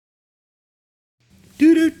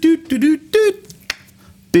Do do do do do do.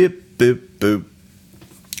 Beep boop boop.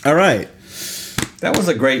 All right. That was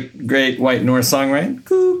a great White North song, right?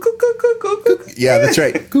 Yeah, that's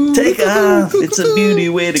right. Take off. It's a beauty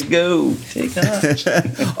way to go. Take off.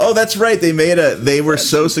 Oh, that's right. They were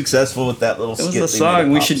so successful with that little skit. It was a song.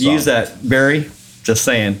 We should use that, Barry. Just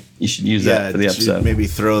saying. You should use that for the episode. Maybe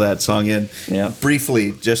throw that song in. Yeah.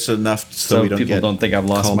 Briefly, just enough so we don't people don't think I've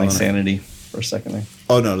lost my sanity for a second there.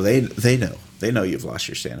 Oh, no. They know. They know you've lost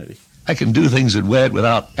your sanity. I can do things at WED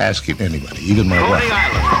without asking anybody, even my wife. Coney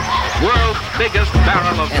Island, world's biggest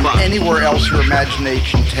barrel of fun. And anywhere else your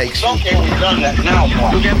imagination takes you. Okay, we've done that. Now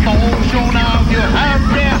what? To get the whole show now, you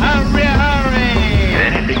hurry.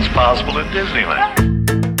 Anything's possible at Disneyland.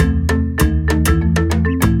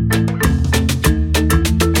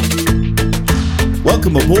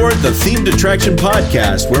 Welcome aboard the Themed Attraction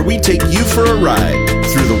Podcast, where we take you for a ride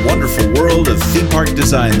through the wonderful world of theme park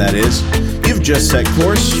design, that is. You've just set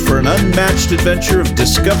course for an unmatched adventure of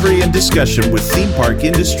discovery and discussion with theme park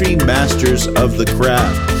industry masters of the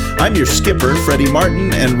craft. I'm your skipper, Freddie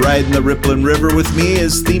Martin, and riding the Ripplin' River with me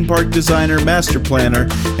is theme park designer, master planner,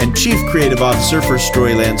 and chief creative officer for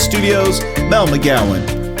Storyland Studios, Mel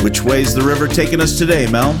McGowan. Which way's the river taking us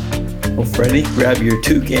today, Mel? Well, Freddie, grab your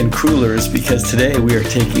toque and crullers because today we are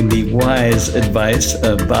taking the wise advice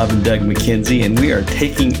of Bob and Doug McKenzie, and we are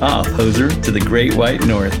taking off, Hoser, to the Great White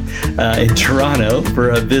North in Toronto for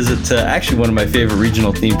a visit to actually one of my favorite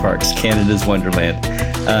regional theme parks, Canada's Wonderland.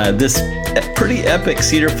 This pretty epic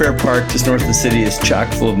Cedar Fair Park just north of the city is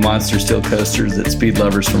chock full of monster steel coasters that speed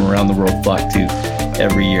lovers from around the world flock to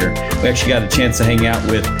every year. We actually got a chance to hang out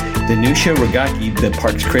with Danusha Rogaki, the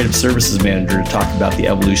park's creative services manager, to talk about the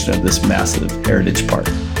evolution of this massive heritage park.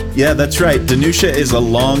 Yeah, that's right. Danusha is a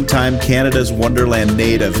longtime Canada's Wonderland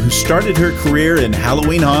native who started her career in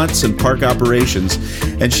Halloween haunts and park operations,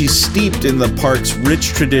 and she's steeped in the park's rich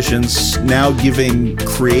traditions, now giving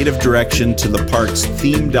creative direction to the park's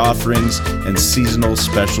themed offerings and seasonal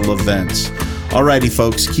special events. Alrighty,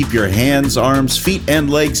 folks, keep your hands, arms, feet, and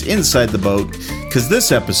legs inside the boat, because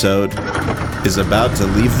this episode is about to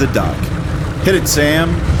leave the dock. Hit it, Sam.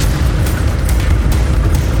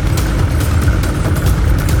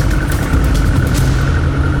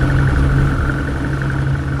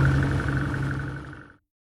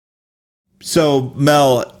 So,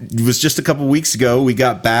 Mel, it was just a couple weeks ago, we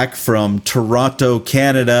got back from Toronto,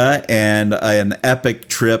 Canada, and an epic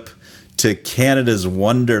trip to Canada's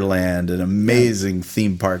Wonderland, an amazing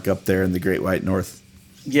theme park up there in the Great White North.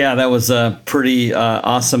 Yeah, that was a pretty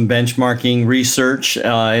awesome benchmarking research.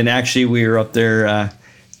 And actually, we were up there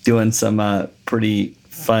doing some pretty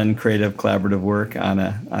fun, creative, collaborative work on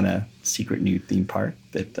a secret new theme park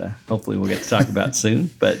that hopefully we'll get to talk about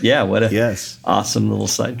soon. But yeah, what a awesome little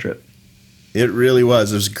side trip. It really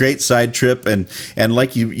was. It was a great side trip, and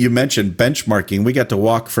like you mentioned, benchmarking. We got to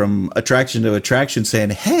walk from attraction to attraction, saying,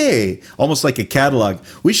 "Hey," almost like a catalog.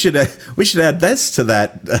 We should add this to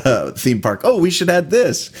that theme park. Oh, we should add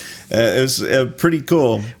this. It was pretty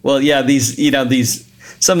cool. Well, yeah,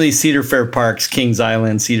 some of these Cedar Fair parks, Kings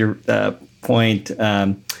Island, Cedar Point,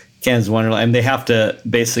 Canada's Wonderland, and they have to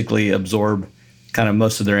basically absorb kind of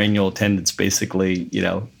most of their annual attendance, basically,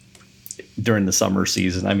 during the summer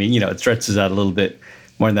season. I mean, it stretches out a little bit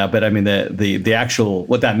more than that, but I mean, the actual,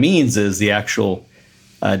 what that means is the actual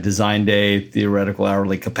design day, theoretical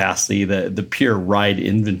hourly capacity, the pure ride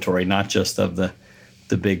inventory, not just of the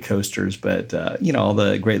big coasters, but, all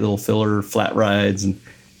the great little filler flat rides and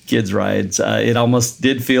kids rides. It almost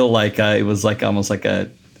did feel like it was like almost like a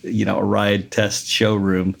ride test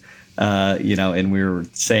showroom, and we were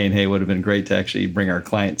saying, hey, it would have been great to actually bring our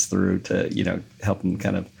clients through to, help them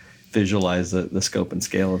kind of visualize the scope and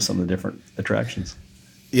scale of some of the different attractions.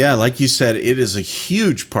 Yeah, like you said, it is a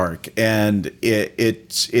huge park, and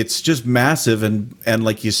it's just massive, and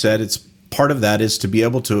like you said, it's part of that is to be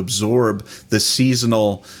able to absorb the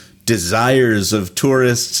seasonal desires of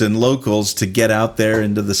tourists and locals to get out there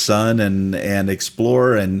into the sun and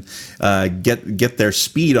explore and get their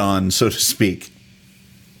speed on, so to speak.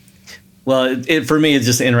 Well, for me, it's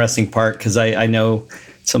just an interesting park because I know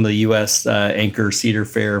some of the U.S. Anchor, Cedar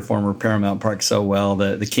Fair, former Paramount Park so well,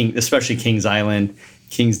 the King, especially Kings Island,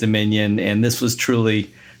 Kings Dominion, and this was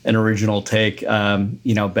truly an original take.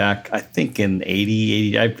 Back I think in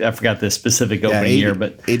 80, I forgot the specific opening year,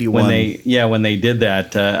 but 81. when they did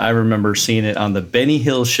that, I remember seeing it on the Benny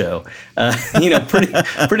Hill show.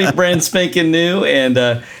 Pretty brand spanking new, and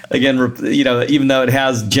again, even though it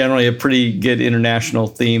has generally a pretty good international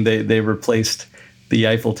theme, they replaced the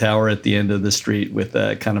Eiffel Tower at the end of the street with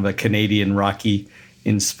a kind of a Canadian Rocky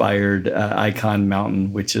inspired Icon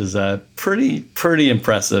Mountain, which is pretty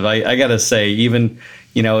impressive. I gotta say, even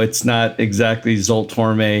it's not exactly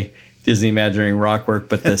Zoltorme Disney Imagineering rockwork,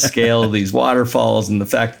 but the scale of these waterfalls and the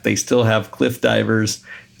fact that they still have cliff divers,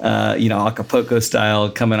 Acapulco style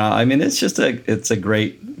coming out. I mean, it's a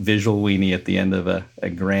great visual weenie at the end of a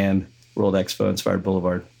grand World Expo inspired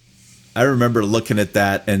boulevard. I remember looking at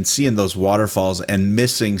that and seeing those waterfalls and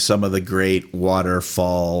missing some of the great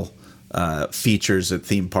waterfall features at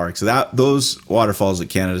theme parks. Those waterfalls at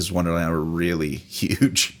Canada's Wonderland were really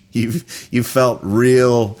huge. You felt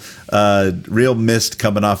real mist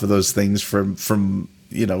coming off of those things from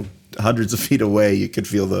hundreds of feet away. You could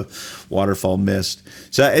feel the waterfall mist.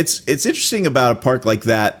 So it's interesting about a park like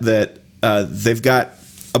that they've got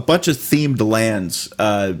a bunch of themed lands,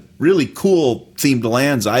 really cool themed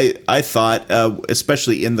lands. I thought,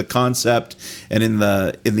 especially in the concept and in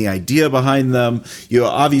the idea behind them. You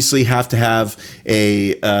obviously have to have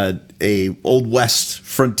a Old West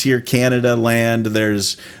frontier Canada land.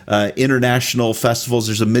 There's international festivals.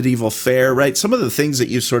 There's a medieval fair, right? Some of the things that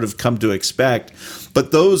you sort of come to expect,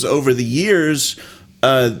 but those over the years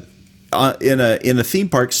in a theme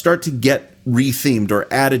park start to get rethemed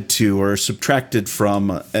or added to or subtracted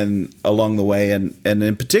from and along the way, and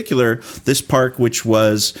in particular this park, which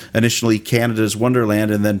was initially Canada's Wonderland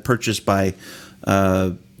and then purchased by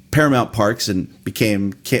Paramount Parks and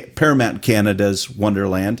became Paramount Canada's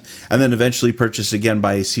Wonderland, and then eventually purchased again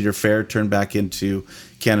by Cedar Fair, turned back into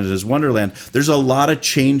Canada's Wonderland. There's a lot of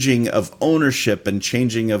changing of ownership and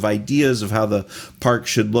changing of ideas of how the park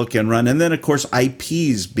should look and run. And then, of course,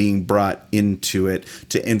 IPs being brought into it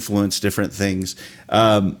to influence different things.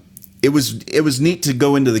 It was neat to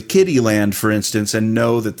go into the Kiddie Land, for instance, and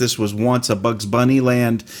know that this was once a Bugs Bunny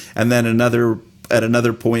land, and then at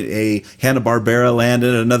another point a Hanna-Barbera land,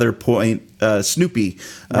 and at another point Snoopy.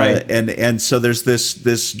 Right. And so there's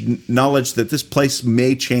this knowledge that this place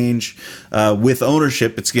may change with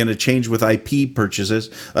ownership. It's going to change with IP purchases.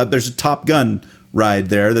 There's a Top Gun ride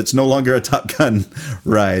there that's no longer a Top Gun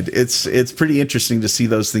ride. It's pretty interesting to see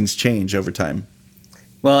those things change over time.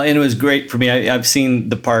 Well, and it was great for me. I've seen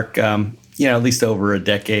the park, at least over a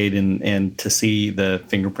decade, and to see the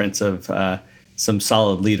fingerprints of some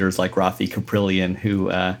solid leaders like Rafi Caprillion, who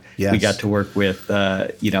yes. we got to work with,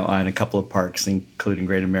 on a couple of parks, including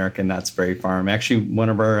Great American Knott's Berry Farm. Actually, one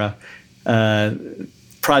of our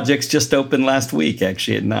projects just opened last week,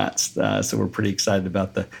 actually, at Knott's. So we're pretty excited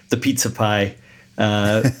about the pizza pie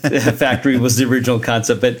factory was the original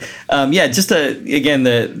concept. But again,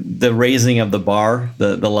 the raising of the bar,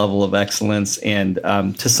 the level of excellence, and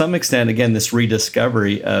to some extent, again, this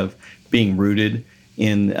rediscovery of being rooted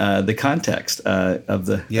in the context of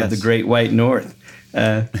the Great White North.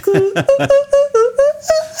 Can't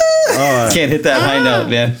hit that high note,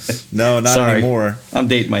 man. No, not anymore. I'm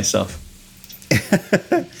dating myself.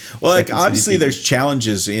 Well, obviously there's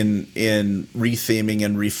challenges in retheming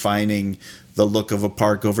and refining the look of a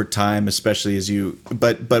park over time, especially as you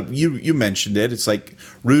mentioned it. It's like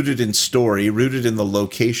rooted in story, rooted in the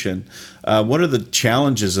location. What are the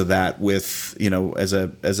challenges of that with, as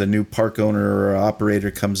a new park owner or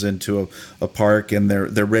operator comes into a park and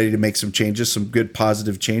they're ready to make some changes, some good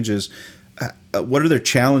positive changes? What are their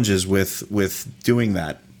challenges with doing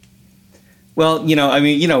that? Well,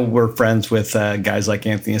 we're friends with guys like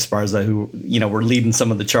Anthony Esparza who, were leading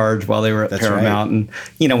some of the charge while they were at Paramount.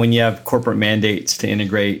 Right. And, when you have corporate mandates to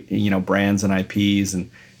integrate, brands and IPs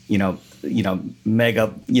and,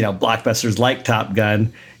 mega, blockbusters like Top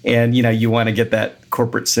Gun, and, you want to get that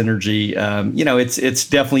corporate synergy. It's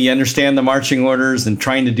definitely, you understand the marching orders and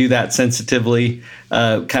trying to do that sensitively,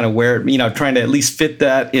 kind of where, trying to at least fit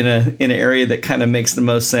that in an area that kind of makes the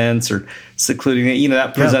most sense, or secluding it,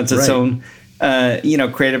 that presents its own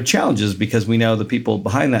creative challenges, because we know the people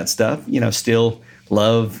behind that stuff, still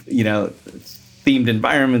love, themed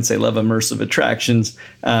environments. They love immersive attractions.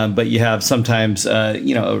 But you have sometimes,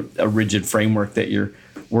 a rigid framework that you're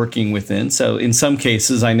working within. So in some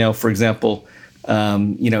cases, I know, for example,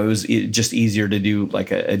 it was just easier to do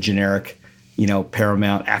like a generic,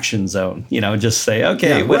 Paramount action zone, just say,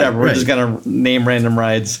 okay, whatever. We're just going to name random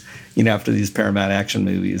rides, after these Paramount action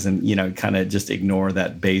movies, and, kind of just ignore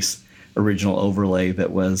that base original overlay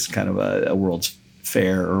that was kind of a World's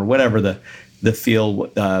Fair or whatever the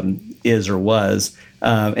feel is or was.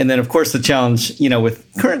 And then, of course, the challenge, with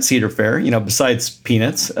current Cedar Fair, besides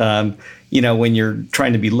Peanuts, when you're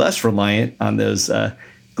trying to be less reliant on those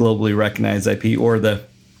globally recognized IP or the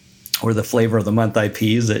flavor of the month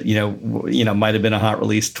IPs that, might have been a hot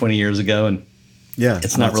release 20 years ago, and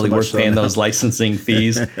it's not really worth paying those licensing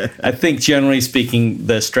fees. I think generally speaking,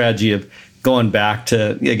 the strategy of going back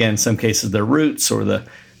to, again, in some cases, their roots or the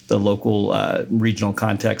local regional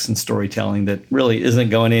context and storytelling that really isn't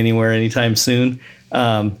going anywhere anytime soon.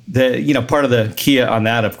 Part of the key on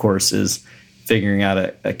that, of course, is figuring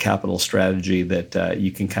out a capital strategy that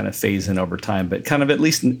you can kind of phase in over time, but kind of at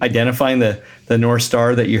least identifying the North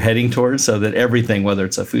Star that you're heading towards, so that everything, whether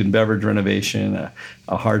it's a food and beverage renovation, a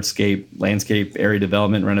hardscape, landscape, area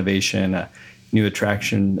development renovation, a new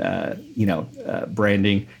attraction,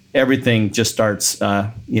 branding, everything just starts,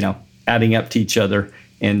 adding up to each other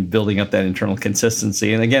and building up that internal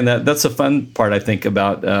consistency. And again, that's a fun part, I think,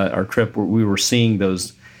 about our trip, where we were seeing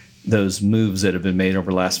those moves that have been made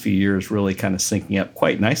over the last few years really kind of syncing up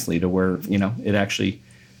quite nicely to where, it actually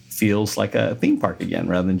feels like a theme park again,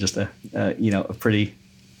 rather than just a pretty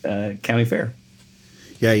county fair.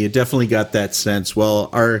 Yeah, you definitely got that sense.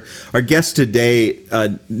 Well, our guest today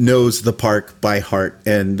knows the park by heart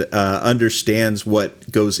and understands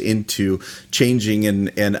what goes into changing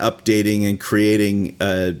and updating and creating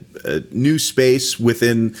a new space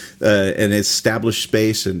within an established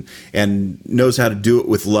space, and knows how to do it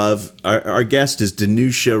with love. Our guest is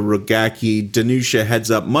Danusha Rogacki. Danusha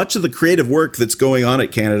heads up much of the creative work that's going on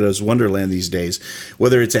at Canada's Wonderland these days,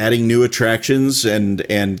 whether it's adding new attractions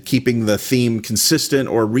and keeping the theme consistent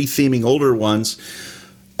or retheming older ones.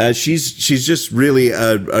 She's just really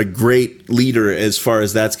a great leader as far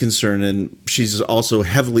as that's concerned, and she's also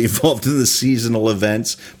heavily involved in the seasonal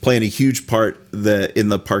events, playing a huge part in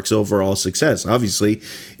the park's overall success. Obviously,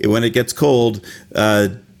 when it gets cold,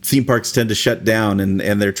 theme parks tend to shut down,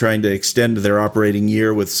 and they're trying to extend their operating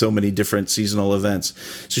year with so many different seasonal events.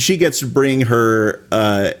 So she gets to bring her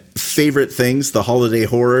favorite things, the holiday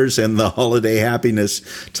horrors and the holiday happiness,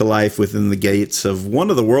 to life within the gates of one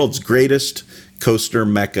of the world's greatest coaster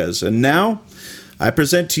meccas. And now I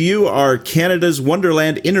present to you our Canada's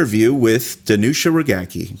Wonderland interview with Danusha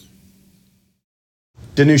Rogacki.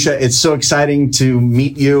 Danusha, it's so exciting to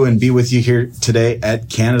meet you and be with you here today at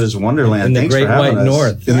Canada's Wonderland. In the Great White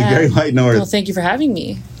North. In the Great White North. Well, thank you for having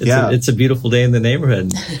me. It's a beautiful day in the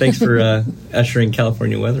neighborhood. Thanks for ushering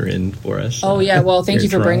California weather in for us. Oh, yeah. Well, thank you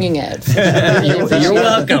for bringing it. You're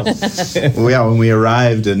welcome. Well, yeah, when we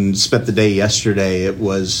arrived and spent the day yesterday, it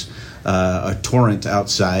was a torrent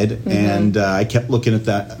outside, and I kept looking at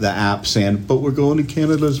the app saying, but we're going to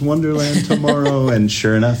Canada's Wonderland tomorrow. And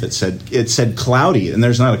sure enough, it said cloudy, and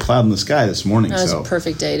there's not a cloud in the sky this morning. It was a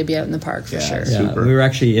perfect day to be out in the park for sure. Yeah, we were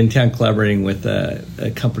actually in town collaborating with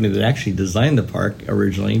a company that actually designed the park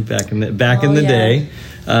originally back in the day.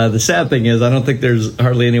 The sad thing is, I don't think there's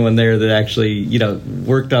hardly anyone there that actually,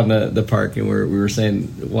 worked on the park. And we were saying,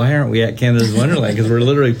 why aren't we at Canada's Wonderland? Because we're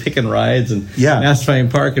literally picking rides and massifying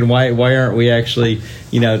park, and why aren't we actually,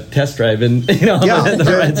 test driving?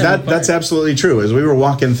 That's absolutely true. As we were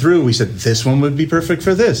walking through, we said this one would be perfect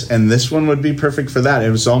for this, and this one would be perfect for that.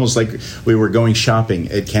 It was almost like we were going shopping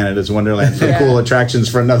at Canada's Wonderland for cool attractions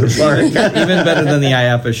for another park. Even better than the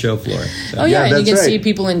IAAPA show floor. So. Oh yeah, and you can see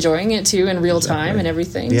people enjoying it too in real time and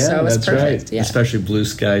everything. Yeah, so it's that's perfect. right. Yeah. Especially blue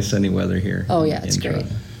sky, sunny weather here. Oh yeah, it's great.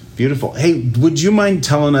 Beautiful. Hey, would you mind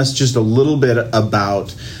telling us just a little bit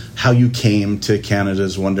about how you came to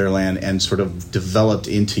Canada's Wonderland and sort of developed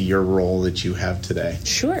into your role that you have today?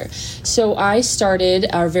 Sure. So I started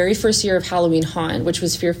our very first year of Halloween Haunt, which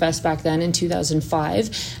was Fear Fest back then in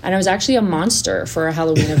 2005, and I was actually a monster for a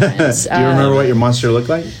Halloween event. Do you remember what your monster looked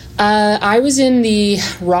like? I was in the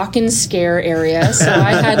rock and scare area, so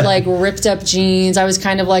I had ripped up jeans. I was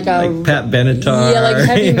kind of like Pat Benatar. Yeah, like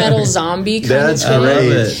heavy metal zombie kind That's of thing. I love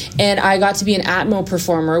it. And I got to be an Atmo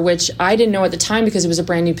performer, which I didn't know at the time because it was a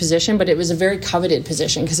brand new position, but it was a very coveted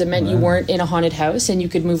position because it meant you weren't in a haunted house and you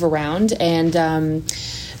could move around. And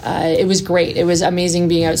it was great. It was amazing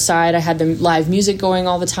being outside. I had the live music going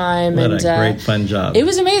all the time. What a great fun job. It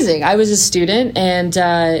was amazing. I was a student, and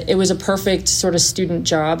it was a perfect sort of student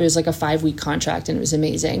job. It was like a 5-week contract, and it was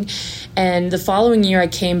amazing. And the following year I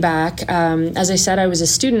came back. As I said, I was a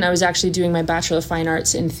student. I was actually doing my Bachelor of Fine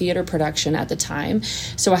Arts in theater production at the time.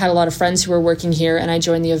 So I had a lot of friends who were working here, and I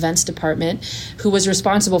joined the events department, who was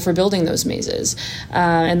responsible for building those mazes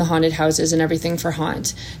and the haunted houses and everything for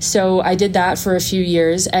Haunt. So I did that for a few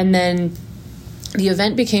years. And then the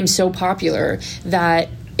event became so popular that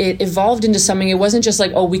it evolved into something. It wasn't just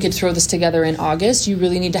like, oh, we could throw this together in August. You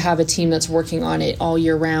really need to have a team that's working on it all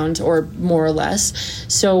year round, or more or less.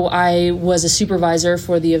 So I was a supervisor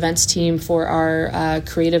for the events team for our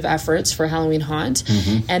creative efforts for Halloween Haunt,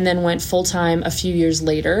 and then went full-time a few years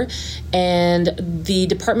later. And the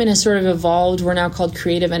department has sort of evolved. We're now called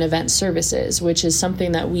Creative and Event Services, which is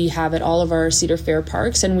something that we have at all of our Cedar Fair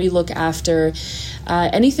parks, and we look after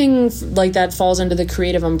anything like that falls under the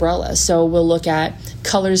creative umbrella. So we'll look at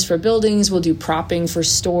color colors for buildings. We'll do propping for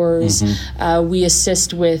stores. We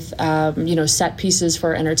assist with, set pieces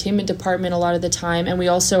for our entertainment department a lot of the time. And we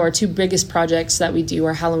also, our two biggest projects that we do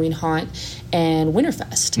are Halloween Haunt and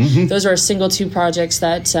Winterfest. Those are our single two projects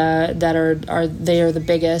that are the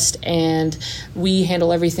biggest, and we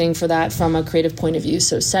handle everything for that from a creative point of view.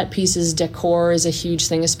 So set pieces, decor is a huge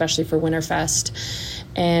thing, especially for Winterfest.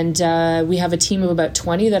 And we have a team of about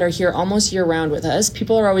 20 that are here almost year-round with us.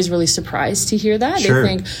 People are always really surprised to hear that. Sure.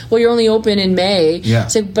 They think, well, you're only open in May. Yeah.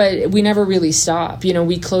 It's like, but we never really stop.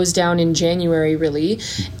 We close down in January, really,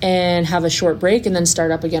 and have a short break and then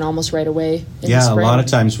start up again almost right away in the a spring. lot of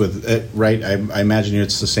times with right. I imagine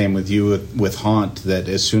it's the same with you with Haunt, that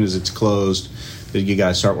as soon as it's closed, that you got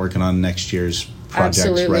to start working on next year's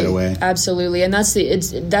projects right away. Absolutely. And that's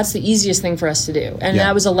the easiest thing for us to do. And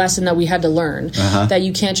that was a lesson that we had to learn, that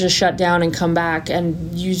you can't just shut down and come back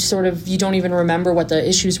and you don't even remember what the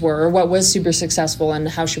issues were or what was super successful and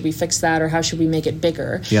how should we fix that or how should we make it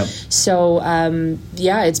bigger. Yep. So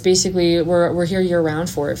it's basically we're here year round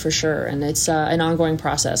for it for sure, and it's an ongoing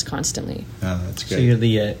process constantly. Oh, that's good. So you're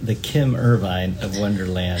the Kim Irvine of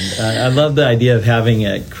Wonderland. I love the idea of having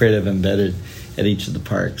a creative embedded at each of the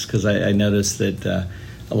parks, because I noticed that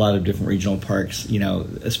a lot of different regional parks,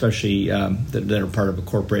 especially that are part of a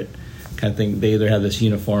corporate kind of thing, they either have this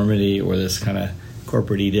uniformity or this kind of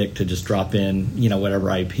corporate edict to just drop in, whatever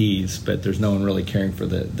IPs, but there's no one really caring for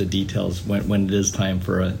the details when it is time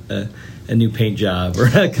for a new paint job or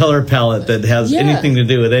a color palette that has anything to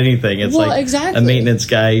do with anything. It's exactly. A maintenance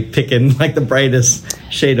guy picking like the brightest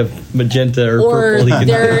shade of magenta or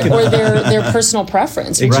purple. Or their personal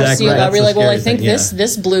preference. Exactly. You see that we're like, well, I think thing,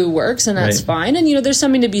 this blue works, and that's fine. And there's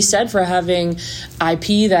something to be said for having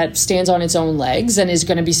IP that stands on its own legs and is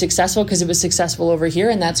going to be successful because it was successful over here,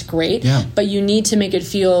 and that's great. Yeah. But you need to make it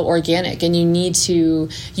feel organic, and you need to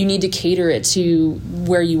cater it to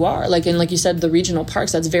where you are. Like you said, the regional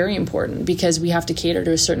parks, that's very important because we have to cater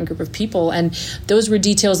to a certain group of people, and those were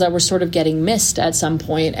details that were sort of getting missed at some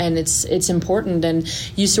point, and it's important. And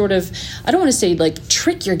you sort of, I don't want to say like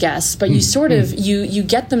trick your guests, but you sort of you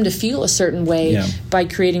get them to feel a certain way by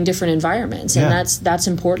creating different environments, and that's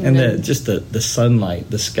important. And just the sunlight,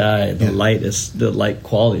 the sky, the light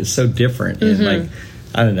quality is so different. And like,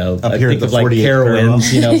 I don't know. Up I here think at of the like 48th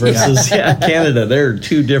Carowinds, versus Canada. They're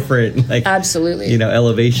two different, absolutely,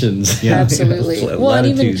 elevations. Absolutely. Well,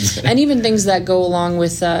 latitudes. and even things that go along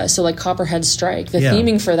with so like Copperhead Strike. The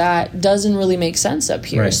theming for that doesn't really make sense up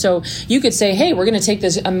here. Right. So you could say, hey, we're going to take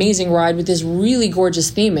this amazing ride with this really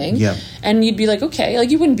gorgeous theming, and you'd be like, okay,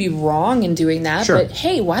 like you wouldn't be wrong in doing that, but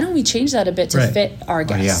hey, why don't we change that a bit to fit our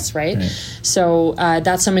guests, right? So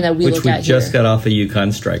that's something that we look at here. Which we just got off a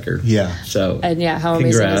Yukon Striker. Yeah. So and how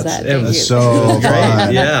amazing is that? It was so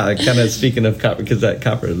fun. Yeah, kind of speaking of Copper, because that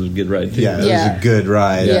Copper was a good ride too. Yeah, it was a good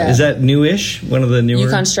ride. Yeah. Is that newish? One of the newer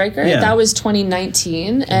Yukon Striker? Yeah. That was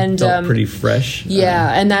 2019, and felt pretty fresh.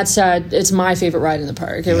 Yeah, and that's it's my favorite ride in the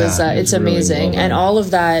park. It's amazing, and all of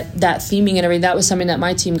that theming and everything. That was something that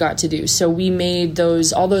my team got to do. So we made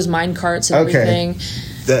all those mine carts and everything.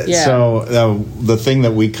 So the thing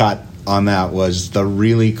that we caught on that was the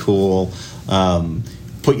really cool.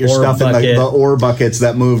 Put your stuff in the ore buckets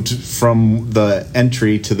that moved from the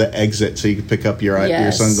entry to the exit, so you could pick up your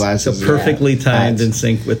sunglasses. So perfectly timed in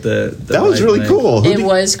sync with the that was really cool. It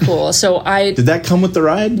was cool. So did that come with the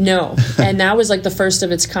ride? No, and that was like the first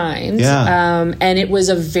of its kind. Yeah. And it was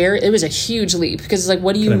a huge leap, because it's like,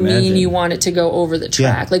 what do you mean you want it to go over the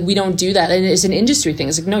track? Like, we don't do that, and it's an industry thing.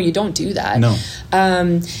 It's like, no, you don't do that. No.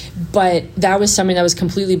 But that was something that was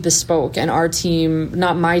completely bespoke, and our team,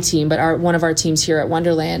 not my team, but one of our teams here at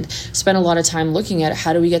Wonderland, spent a lot of time looking at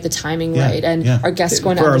how do we get the timing right, and our guests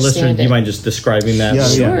going to understand listeners, it. do you mind just describing that?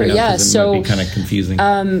 Sure, yeah. So it might be kind of confusing.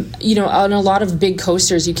 On a lot of big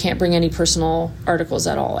coasters, you can't bring any personal articles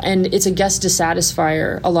at all, and it's a guest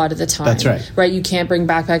dissatisfier a lot of the time. That's right. Right, you can't bring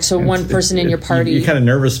backpacks, so one person in your party. You're kind of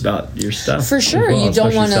nervous about your stuff. For sure, well, you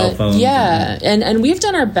don't want to. Yeah, and we've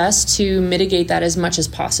done our best to mitigate that as much as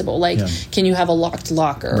possible. Like, can you have a locked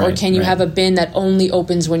locker, or can you have a bin that only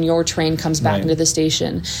opens when your train comes back into the station?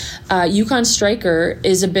 Yukon Striker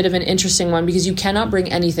is a bit of an interesting one, because you cannot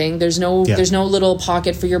bring anything. There's no little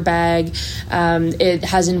pocket for your bag. It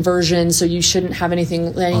has inversion, so you shouldn't have any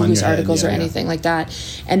loose articles or anything like that.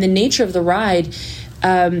 And the nature of the ride,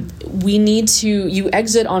 we need to, you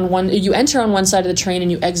enter on one side of the train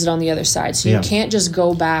and you exit on the other side. So you can't just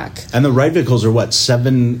go back. And the ride vehicles are what,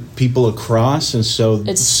 7 people across? And so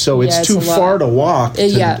it's too far to walk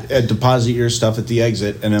to deposit your stuff at the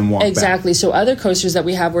exit and then walk back. Exactly. So other coasters that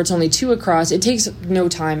we have where it's only 2 across, it takes no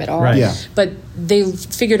time at all. Right. Yeah. But they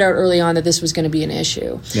figured out early on that this was going to be an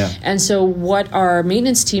issue. Yeah. And so what our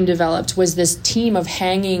maintenance team developed was this team of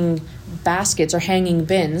hanging baskets or hanging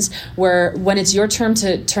bins, where when it's your turn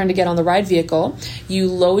to get on the ride vehicle, you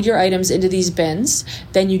load your items into these bins,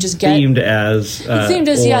 then you just get themed as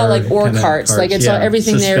like ore carts. Like it's all,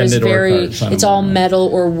 everything there is very, it's all metal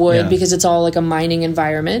or wood because it's all like a mining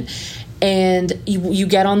environment. And you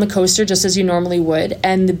get on the coaster just as you normally would,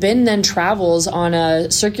 and the bin then travels on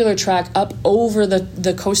a circular track up over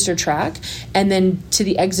the coaster track and then to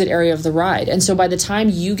the exit area of the ride. And so by the time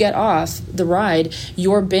you get off the ride,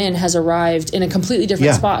 your bin has arrived in a completely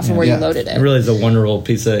different spot from where you loaded it. It really is a wonderful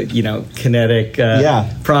piece of, kinetic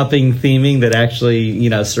propping theming that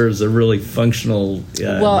actually, serves a really functional necessity.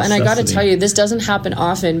 And I got to tell you, this doesn't happen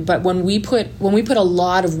often, but when we put a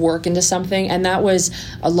lot of work into something, and that was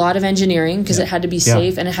a lot of engineering, because it had to be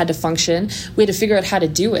safe and it had to function. We had to figure out how to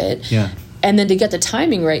do it. Yeah. And then to get the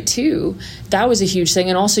timing right too, that was a huge thing.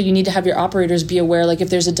 And also you need to have your operators be aware, like if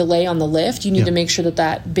there's a delay on the lift, you need to make sure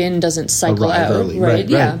that bin doesn't cycle out. Early. Right?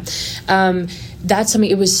 That's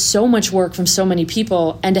something, it was so much work from so many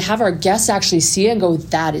people, and to have our guests actually see it and go,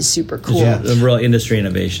 that is super cool. Yeah, a real industry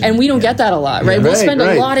innovation. And we don't get that a lot, right? We'll spend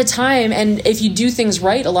a lot of time, and if you do things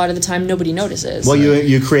right, a lot of the time nobody notices. Well,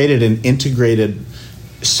 you created an integrated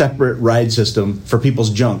separate ride system for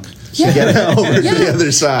people's junk to get over to the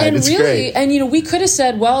other side. And it's really, great. And we could have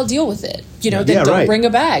said, well, deal with it. Then don't bring a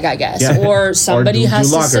bag, I guess. Or somebody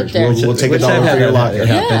has to sit there. We'll take $1 for your locker.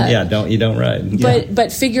 You don't ride.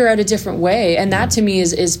 But figure out a different way. And that to me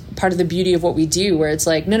is part of the beauty of what we do, where it's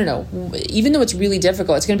like, no. Even though it's really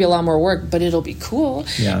difficult, it's going to be a lot more work, but it'll be cool.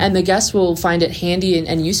 Yeah. And the guests will find it handy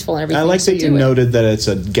and useful and everything. I like that you noted that it's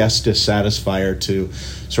a guest dissatisfier to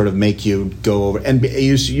sort of make you go over. And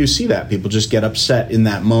you see that. People just get upset in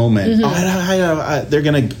that moment. Mm-hmm. They're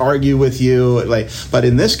going to argue with you. But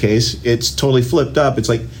in this case, it's totally flipped up. It's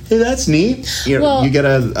like, hey, that's neat. You get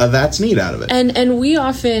a that's neat out of it. And we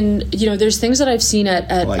often, there's things that I've seen at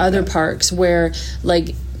other parks where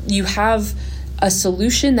you have a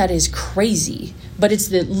solution that is crazy, but it's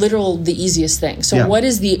the easiest thing. So what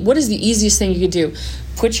is the easiest thing you could do?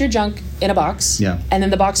 Put your junk in a box, and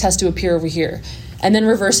then the box has to appear over here, and then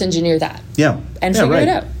reverse engineer that. And figure it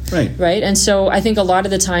out. Right. And so I think a lot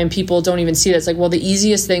of the time people don't even see that. It's like, well, the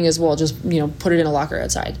easiest thing is, just put it in a locker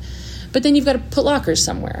outside. But then you've got to put lockers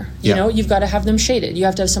somewhere. You've got to have them shaded. You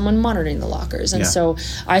have to have someone monitoring the lockers. And so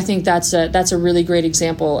I think that's a really great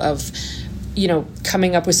example of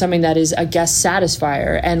coming up with something that is a guest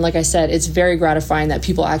satisfier. And like I said, it's very gratifying that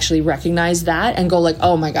people actually recognize that and go like,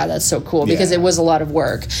 oh my God, that's so cool, because it was a lot of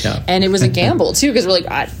work. And it was a gamble too, because we're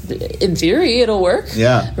like, in theory it'll work.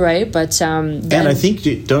 Right. But and I think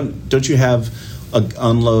don't you have a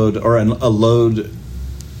unload or a load?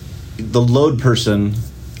 The load person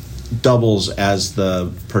doubles as the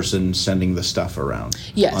person sending the stuff around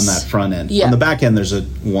on that front end. On the back end, there's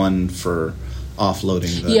one for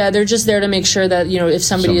offloading. They're just there to make sure that, if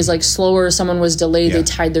somebody is slower, or someone was delayed, they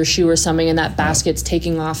tied their shoe or something, and that basket's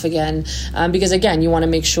taking off again. Because again, you want to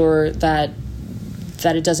make sure that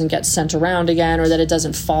it doesn't get sent around again, or that it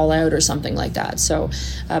doesn't fall out or something like that. So,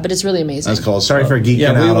 but it's really amazing. That's cool. Sorry for geeking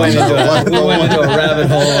out. We went into a rabbit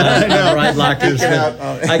hole on ride lockers.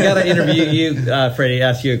 I got to interview you, Freddie,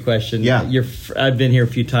 ask you a question. I've been here a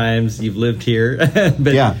few times. You've lived here.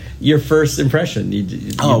 But your first impression. You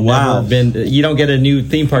don't get a new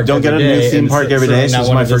theme park every day. Don't get a new theme park every day. This is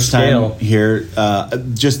my first time here.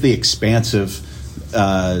 Just the expansive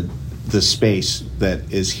the space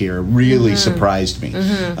that is here really surprised me.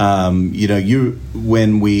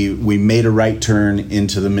 When we made a right turn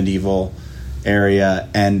into the medieval area,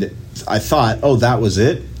 and I thought, that was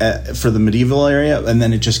it for the medieval area, and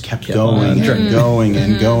then it just kept going and going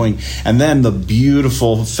and going. And then the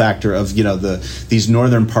beautiful factor of these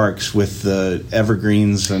northern parks with the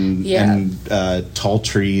evergreens and tall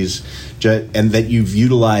trees, and that you've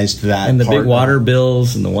utilized that, and the big water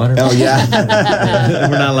bills and the water. Oh yeah,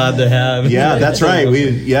 we're not allowed to have. Yeah, that's right.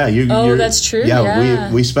 That's true.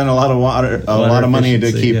 We spent a lot of lot of money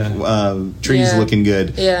to keep trees looking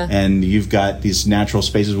good. And you've got these natural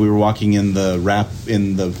spaces. We were walking walking in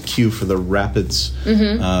the queue for the Rapids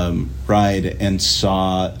ride and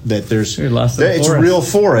saw that it's real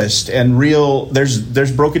forest and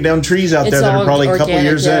there's broken down trees out there that are probably a couple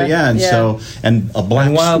years out, and a black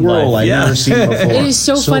squirrel I've never seen before. It is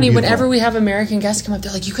so funny beautiful. Whenever we have American guests come up,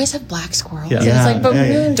 they're like, "You guys have black squirrels?" Yeah. And it's like,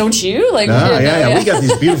 "But don't you?" Like, we got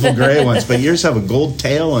these beautiful gray ones, but yours have a gold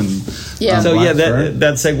tail and So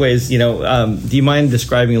that segues. Do you mind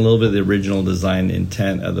describing a little bit of the original design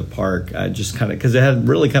intent of the park? Just kind of because it had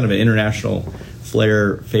really kind of an international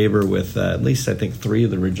flair favor with at least I think 3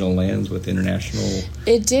 of the original lands with international.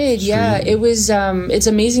 It did, yeah. It was. It's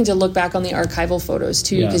amazing to look back on the archival photos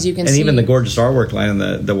too, because you can see, even the gorgeous artwork land,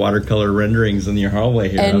 the watercolor renderings in your hallway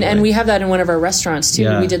here. And we have that in one of our restaurants too.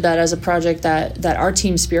 Yeah. We did that as a project that our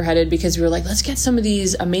team spearheaded because we were like, let's get some of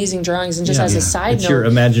these amazing drawings. And just as a side it's note, your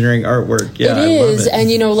Imagineering artwork. Yeah, it is. I love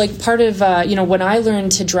it. And like part of when I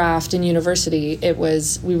learned to draft in university,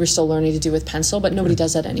 we were still learning to do with pencil, but nobody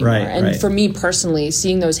does that anymore. Right, and for me personally,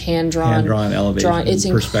 seeing those hand-drawn elevation, it's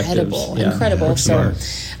incredible. So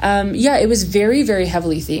it was very, very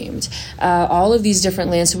heavily themed. All of these different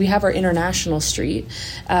lands. So we have our International Street,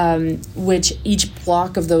 which each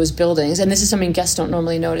block of those buildings, and this is something guests don't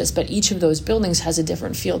normally notice, but each of those buildings has a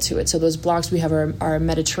different feel to it. So those blocks, we have our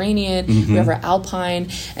Mediterranean, we have our Alpine,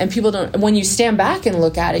 and people don't, when you stand back and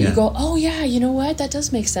look at it, you go, oh yeah, you know what, that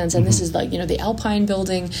does make sense. And this is like, the Alpine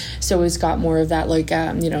building, so it's got more of that like,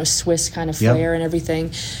 Swiss kind of flair and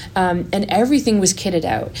everything. And everything was kitted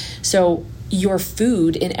out. So your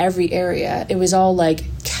food in every area, it was all like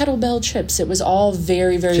kettlebell chips. It was all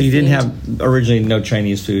very, very So you didn't themed. have originally no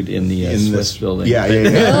Chinese food in the Swiss building? Yeah.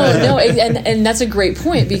 No, and that's a great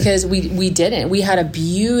point because we didn't. We had a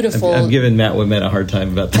beautiful... I've given Matt Wimet a hard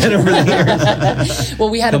time about that over the years. Well,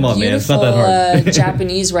 we had Come a on, man, it's not beautiful that hard.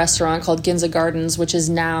 Japanese restaurant called Ginza Gardens, which is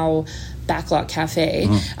now Backlot Cafe.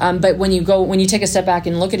 But when you take a step back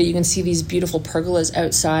and look at it, you can see these beautiful pergolas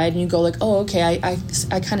outside, and you go like, oh, okay,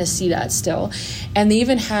 I kind of see that still. And they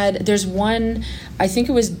even had, there's one, I think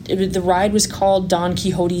the ride was called Don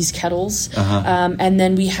Quixote's Kettles. And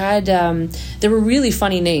then we had, there were really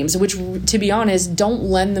funny names, which, to be honest, don't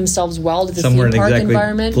lend themselves well to the theme park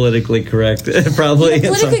environment. Politically correct, probably.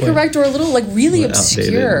 Politically correct, or a little like really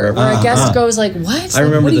obscure, where a guest goes like, what? I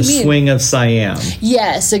remember what do the you mean? Swing of Siam.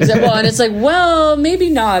 Yes, exactly. Well, and it's like, well, maybe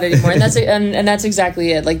not anymore. And that's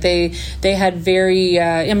exactly it. Like they had very,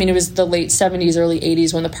 it was the late 70s, early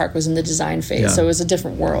 80s when the park was in the design phase, so it was a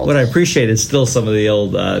different world. What I appreciate is still some of the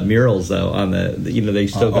old murals, though, on they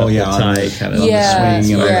still got the tie kind of on the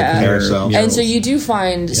swing and on the carousel. And so you do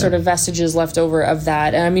find sort of vestiges left over of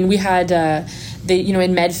that. And I mean, we had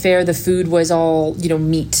in Med Fair, the food was all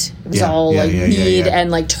meat. It was all meat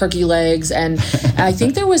and like turkey legs, and I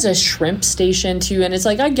think there was a shrimp station too. And it's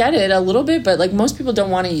like, I get it a little bit, but like most people don't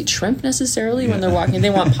want to eat shrimp necessarily when they're walking. They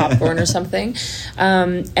want popcorn or something.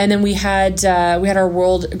 And then we had our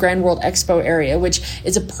Grand World Expo area, which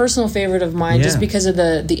is a personal favorite of mine, just because of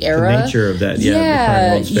the era, the nature of that. The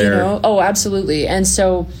Grand World's Fair. Oh, absolutely. And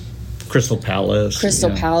so Crystal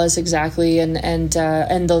Palace, exactly, and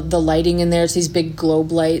the lighting in there. It's these big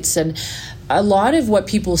globe lights, and a lot of what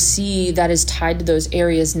people see that is tied to those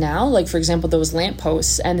areas now, like for example those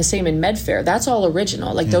lampposts, and the same in Med Fair, that's all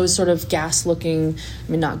original. Like those sort of gas-looking,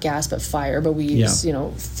 not gas but fire, but we use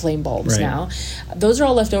flame bulbs now. Those are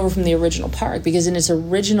all left over from the original park, because in its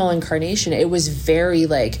original incarnation, it was very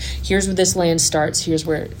like, here's where this land starts, here's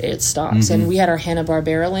where it stops. And we had our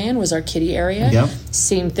Hanna-Barbera land was our kiddie area.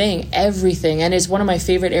 Same thing, everything, and it's one of my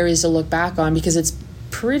favorite areas to look back on because it's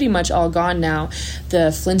pretty much all gone now.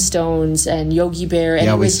 The Flintstones and Yogi Bear.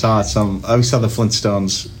 And we saw the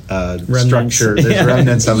Flintstones structure. There's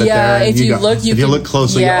remnants of it there. And if you look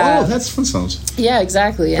closely, oh, that's Flintstones. Yeah,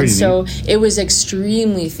 exactly. Pretty and so it was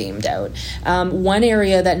extremely themed out. One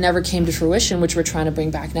area that never came to fruition, which we're trying to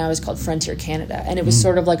bring back now, is called Frontier Canada. And it was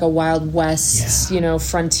sort of like a Wild West,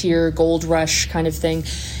 frontier gold rush kind of thing.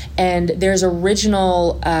 And there's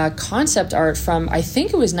original concept art from, I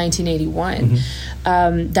think it was 1981,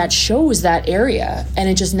 that shows that area, and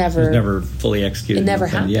it just never... It was never fully executed. It never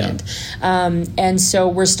happened. And so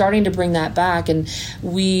we're starting to bring that back, and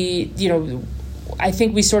we, I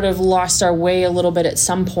think we sort of lost our way a little bit at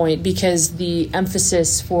some point because the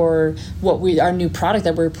emphasis for our new product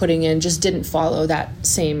that we're putting in just didn't follow that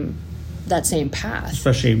same path.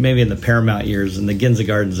 Especially maybe in the Paramount years, and the Ginza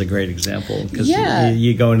Garden is a great example, because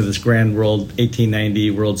you go into this Grand World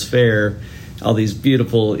 1890 World's Fair, all these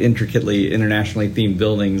beautiful, intricately internationally themed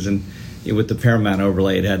buildings, and with the Paramount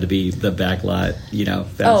overlay, it had to be the backlot,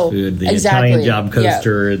 fast food, the exactly. Italian Job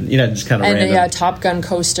coaster, and just kind of random. And the Top Gun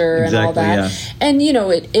coaster and all that. Yeah. And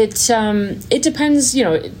it depends.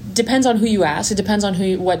 It depends on who you ask. It depends on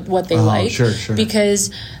what they like. Sure.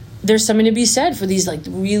 Because there's something to be said for these like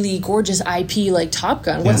really gorgeous IP like Top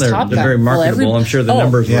Gun. What's Top Gun? They're very marketable. I'm sure the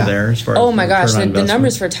numbers were there as far as oh my gosh, the investment.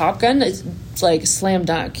 numbers for Top Gun, it's like slam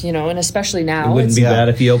dunk, and especially now. It wouldn't be bad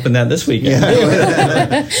if you opened that this weekend.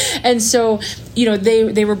 And so,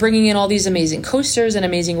 they were bringing in all these amazing coasters and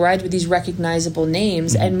amazing rides with these recognizable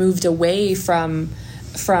names and moved away from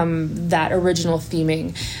that original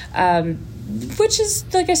theming. Which is,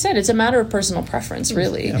 like I said, it's a matter of personal preference,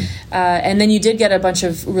 really. Yeah. And then you did get a bunch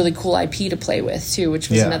of really cool IP to play with, too, which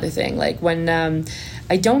was another thing. Like when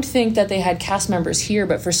I don't think that they had cast members here,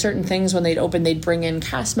 but for certain things when they'd open, they'd bring in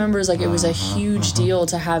cast members. Like it was a huge deal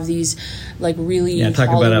to have these like really talk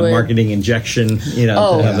Hollywood... about a marketing injection, to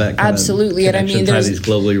have that kind absolutely. of And I mean, there's these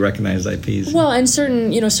globally recognized IPs. Well, and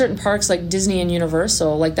certain parks like Disney and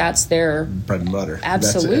Universal, like that's their bread and butter.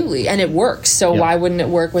 Absolutely. And it works. So why wouldn't it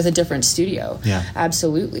work with a different studio? Yeah.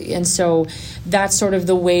 Absolutely. And so that's sort of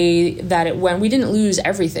the way that it went. We didn't lose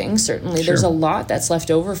everything, certainly. Sure. There's a lot that's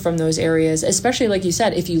left over from those areas, especially like you said,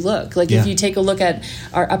 if you look. Like if you take a look at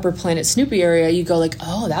our Upper Planet Snoopy area, you go like,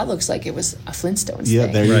 oh, that looks like it was a Flintstones thing. Yeah,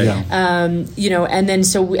 there you go. And then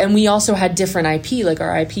and we also had different IP, like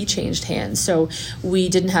our IP changed hands. So we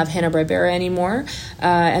didn't have Hanna-Barbera anymore.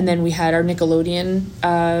 And then we had our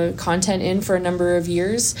Nickelodeon content in for a number of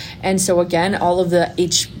years. And so again, all of the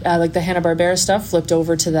the Hanna-Barbera stuff flipped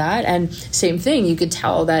over to that. And same thing, you could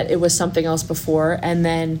tell that it was something else before. And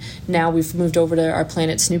then now we've moved over to our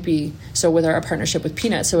Planet Snoopy. So with our partnership with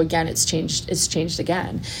Peanuts. So again, it's changed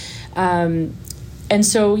again. And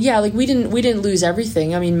so, like we didn't lose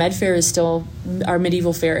everything. I mean, Medfair is still, our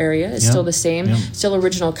medieval fair area is still the same, still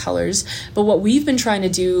original colors. But what we've been trying to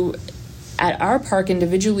do at our park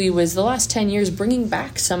individually was the last 10 years bringing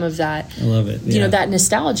back some of that. I love it. That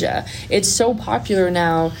nostalgia. It's so popular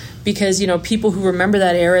now because, people who remember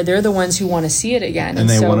that era, they're the ones who want to see it again. And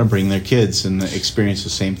they want to bring their kids and experience the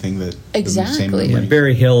same thing that... Exactly.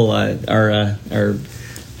 Barry Hill, our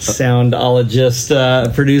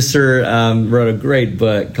soundologist, producer, wrote a great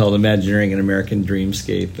book called Imagineering an American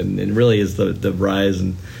Dreamscape, and it really is the rise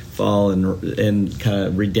and fall and kind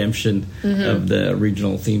of redemption of the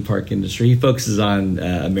regional theme park industry. He focuses on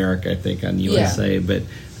America, I think, on USA, but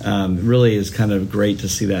really is kind of great to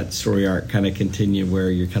see that story arc kind of continue where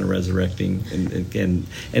you're kind of resurrecting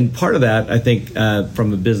and part of that, I think,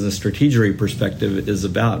 from a business strategy perspective, is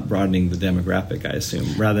about broadening the demographic, I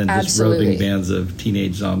assume, rather than just roving bands of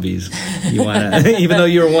teenage zombies. You want to, even though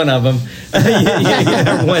you were one of them,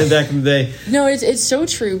 one back in the day. No, it's so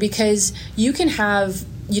true because you can have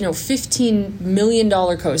 $15 million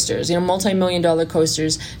coasters, multi-million-dollar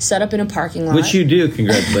coasters set up in a parking lot. Which you do,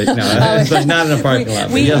 congratulations. No, but not in a parking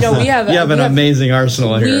lot. We have an amazing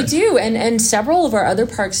arsenal here. We do, and several of our other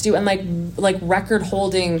parks do, and like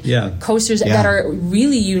record-holding coasters that are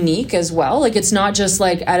really unique as well. Like it's not just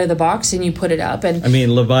like out of the box and you put it up. And I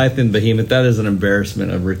mean, Leviathan, Behemoth, that is an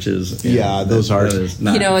embarrassment of riches. Those are.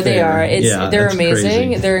 They are. They're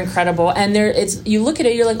amazing. Crazy. They're incredible, and you look at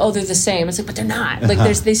it, you're like, oh, they're the same. It's like, but they're not.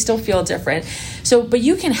 Like they still feel different. So, but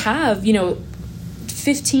you can have,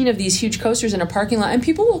 15 of these huge coasters in a parking lot, and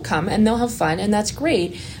people will come and they'll have fun, and that's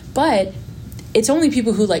great. But it's only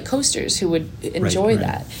people who like coasters who would enjoy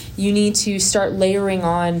that. You need to start layering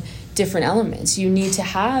on different elements. You need to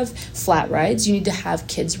have flat rides. You need to have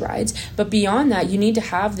kids rides. But beyond that, you need to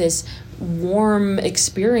have this warm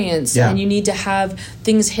experience, and you need to have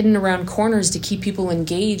things hidden around corners to keep people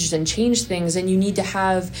engaged and change things. And you need to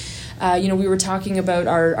have we were talking about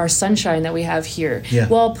our sunshine that we have here.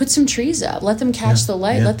 Well, put some trees up, let them catch the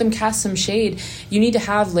light, let them cast some shade. You need to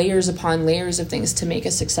have layers upon layers of things to make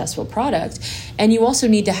a successful product. And you also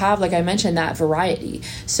need to have, like I mentioned, that variety.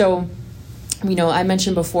 So I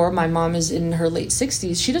mentioned before, my mom is in her late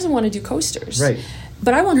 60s. She doesn't want to do coasters. Right.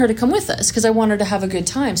 But I want her to come with us because I want her to have a good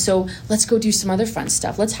time. So let's go do some other fun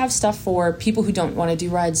stuff. Let's have stuff for people who don't want to do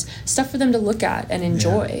rides, stuff for them to look at and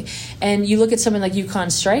enjoy. And you look at something like Yukon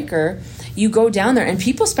Striker, you go down there and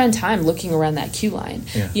people spend time looking around that queue line.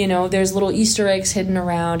 There's little Easter eggs hidden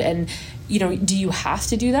around, and do you have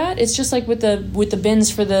to do that? It's just like with the bins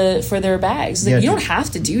for their bags. Like, you don't have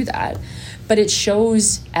to do that. But it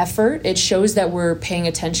shows effort. It shows that we're paying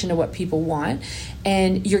attention to what people want,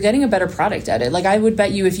 and you're getting a better product at it. Like I would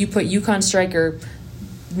bet you if you put Yukon Striker,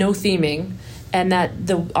 no theming, and that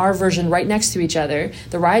our version right next to each other,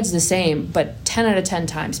 the ride's the same, but 10 out of 10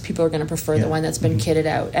 times people are going to prefer the one that's been kitted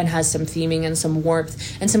out and has some theming and some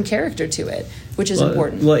warmth and some character to it, which is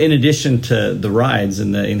important. Well, in addition to the rides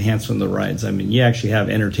and the enhancement of the rides, I mean, you actually have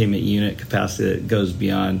entertainment unit capacity that goes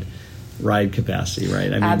beyond ride capacity, right?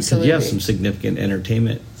 I mean, Absolutely. Because you have some significant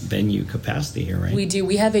entertainment venue capacity here, right? We do.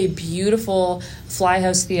 We have a beautiful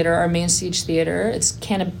Flyhouse Theater, our main stage theater. It's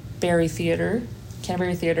Canterbury Theater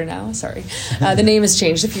now, sorry. The name has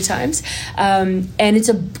changed a few times. And it's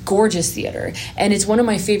a gorgeous theater. And it's one of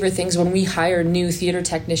my favorite things when we hire new theater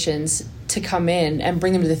technicians to come in and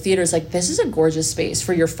bring them to the theater. It's like, this is a gorgeous space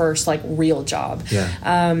for your first real job. Yeah.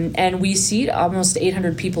 And we seat almost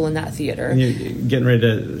 800 people in that theater. And you're getting ready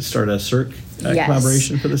to start a Cirque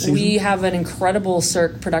collaboration for the season? We have an incredible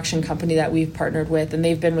Cirque production company that we've partnered with, and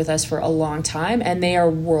they've been with us for a long time, and they are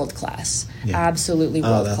world class. Yeah. Absolutely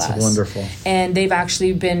world class. That's wonderful. And they've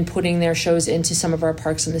actually been putting their shows into some of our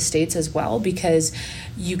parks in the States as well, because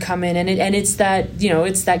you come in and it's that,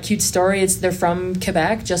 it's that cute story. They're from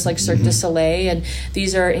Quebec, just like Cirque du Soleil, and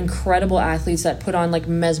these are incredible athletes that put on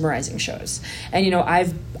mesmerizing shows. And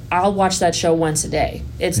I'll watch that show once a day.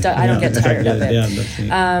 I don't get tired of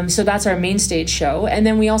it. So that's our main stage show. And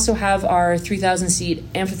then we also have our 3,000 seat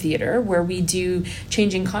amphitheater where we do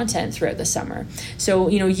changing content throughout the summer. So,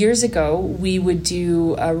 years ago, we would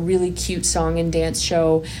do a really cute song and dance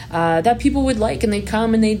show that people would like, and they'd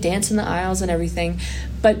come and they'd dance in the aisles and everything.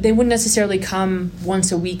 But they wouldn't necessarily come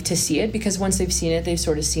once a week to see it, because once they've seen it, they've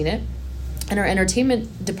sort of seen it. And our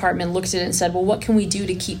entertainment department looked at it and said, well, what can we do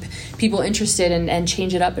to keep people interested and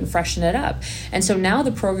change it up and freshen it up? And so now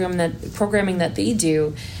the programming that they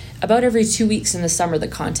do, about every 2 weeks in the summer, the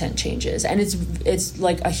content changes. And it's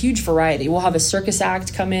like a huge variety. We'll have a circus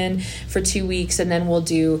act come in for 2 weeks, and then we'll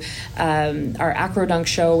do our acro dunk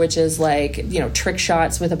show, which is trick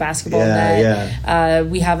shots with a basketball net. Yeah.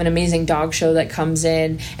 We have an amazing dog show that comes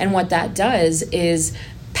in. And what that does is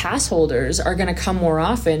pass holders are going to come more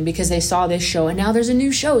often because they saw this show and now there's a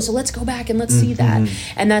new show, so let's go back and let's see that.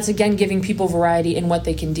 And that's again giving people variety in what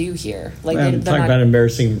they can do here. Talking about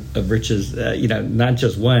embarrassing of riches, not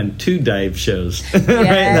just 1, 2 dive shows. Yes,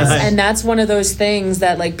 right? And that's one of those things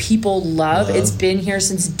that people love. It's been here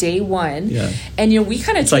since day one. Yeah. And we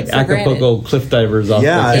kind of take like for Acapulco granted. cliff divers off the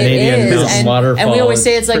Canadian mountain waterfall. And we always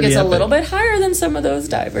say it's a little bit higher than some of those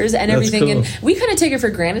divers and everything. Cool. And we kind of take it for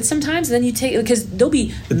granted sometimes, and then you take, because there'll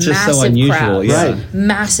be it's massive just so unusual, crowds, right?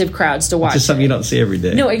 Massive crowds to watch. It's just something you don't see every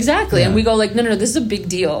day. No, exactly. Yeah. And we go no, this is a big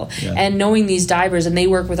deal. Yeah. And knowing these divers, and they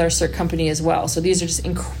work with our Cirque company as well. So these are just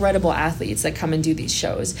incredible athletes that come and do these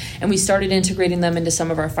shows. And we started integrating them into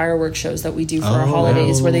some of our fireworks shows that we do for our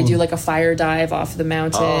holidays, where they do a fire dive off the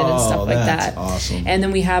mountain and stuff like that. Awesome. And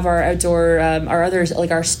then we have our outdoor, our others,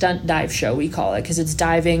 our stunt dive show, we call it, because it's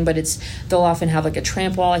diving, but they'll often have a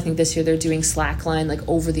tramp wall. I think this year they're doing slackline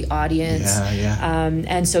over the audience. Yeah.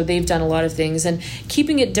 And so they've done a lot of things and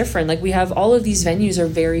keeping it different. We have all of these venues are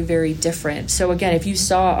very, very different. So again, if you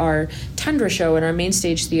saw our Tundra show in our main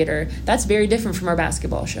stage theater, that's very different from our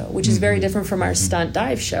basketball show, which is very different from our stunt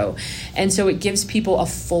dive show. And so it gives people a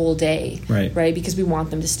full day, right? Because we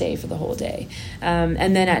want them to stay for the whole day.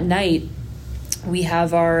 And then at night, we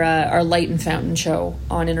have our light and fountain show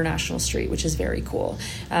on International Street, which is very cool.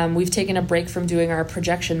 We've taken a break from doing our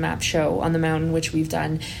projection map show on the mountain, which we've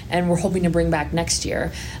done, and we're hoping to bring back next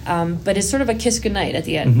year. But it's sort of a kiss goodnight at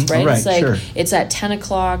the end, right? It's it's at 10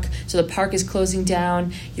 o'clock, so the park is closing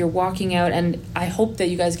down, you're walking out, and I hope that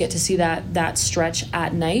you guys get to see that stretch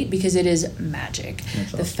at night, because it is magic.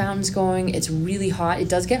 That's the fountain's going, it's really hot. It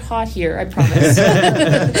does get hot here, I promise.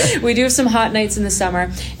 We do have some hot nights in the summer,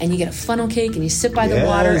 and you get a funnel cake, and you sit by the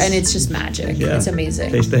water, and it's just magic. Yeah. It's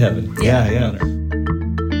amazing. Taste of heaven. Yeah.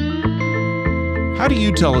 How do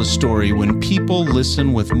you tell a story when people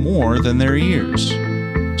listen with more than their ears?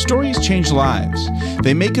 Stories change lives.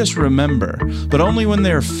 They make us remember, but only when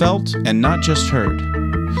they're felt and not just heard.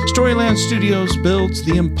 Storyland Studios builds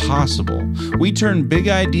the impossible. We turn big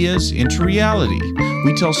ideas into reality.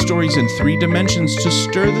 We tell stories in 3 dimensions to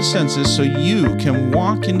stir the senses so you can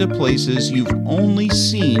walk into places you've only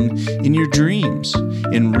seen in your dreams,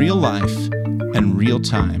 in real life and real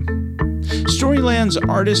time. Storyland's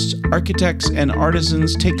artists, architects, and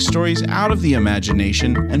artisans take stories out of the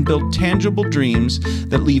imagination and build tangible dreams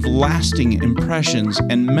that leave lasting impressions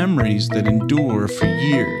and memories that endure for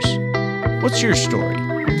years. What's your story?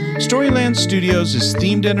 Storyland Studios is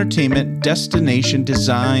themed entertainment, destination,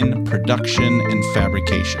 design, production, and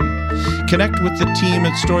fabrication. Connect with the team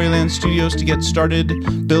at Storyland Studios to get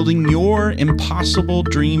started building your impossible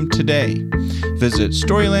dream today. Visit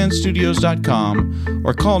StorylandStudios.com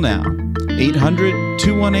or call now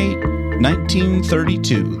 800-218-9797.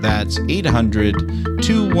 1932. That's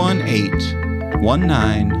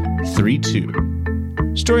 800-218-1932.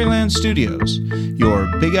 Storyland Studios, your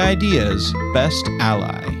big ideas' best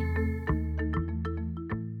ally.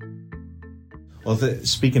 Well,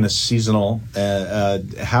 speaking of seasonal, how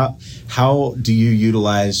do you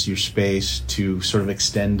utilize your space to sort of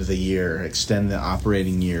extend the year, extend the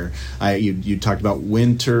operating year? You talked about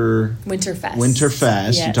Winterfest.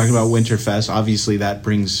 Yes. You talked about Winterfest. Obviously, that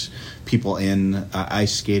brings people in,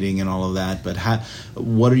 ice skating and all of that. But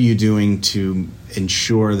what are you doing to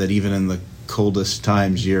ensure that even in the coldest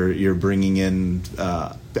times, you're bringing in,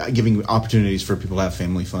 giving opportunities for people to have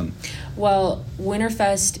family fun? Well,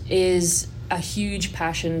 Winterfest is a huge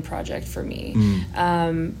passion project for me.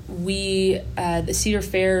 The Cedar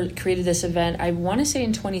Fair created this event, I want to say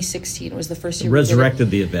in 2016 was the first year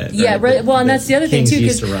resurrected the event. Yeah, right? Well, and that's the other thing too,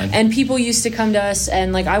 and people used to come to us,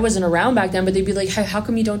 and like I wasn't around back then, but they'd be like, how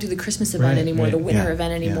come you don't do the Christmas event anymore, the winter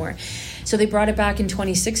event anymore? So they brought it back in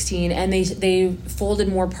 2016, and they folded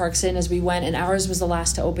more parks in as we went, and ours was the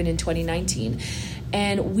last to open in 2019.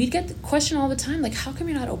 And we'd get the question all the time, like, how come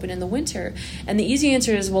you're not open in the winter? And the easy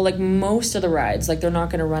answer is, well, like most of the rides, like they're not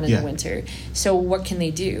going to run in the winter. So what can they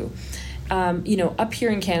do? Up here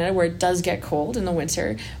in Canada, where it does get cold in the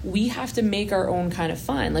winter, we have to make our own kind of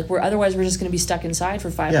fun. Like otherwise we're just going to be stuck inside for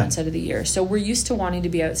 5 months out of the year. So we're used to wanting to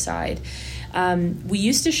be outside. We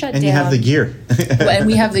used to shut down. And you have the gear. And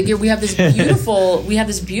we have the gear. We have this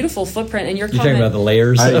beautiful footprint. And you're talking about the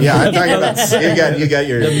layers. I'm talking about you got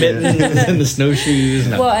your the mittens and the snowshoes.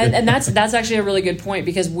 Well, and that's actually a really good point,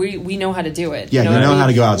 because we know how to do it. Yeah, you know how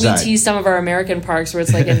to go outside. We tease some of our American parks where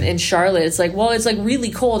it's like in Charlotte, it's like, well, it's like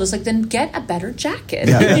really cold. It's like, then get a better jacket.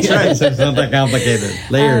 Yeah, that's right. So it's not that complicated.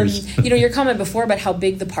 Layers. Your comment before about how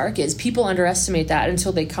big the park is, people underestimate that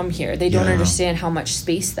until they come here. They don't understand how much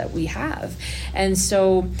space that we have. And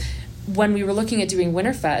so when we were looking at doing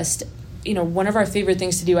Winterfest, one of our favorite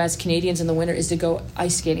things to do as Canadians in the winter is to go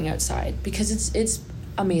ice skating outside, because it's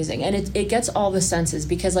amazing, and it gets all the senses,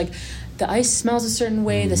 because like the ice smells a certain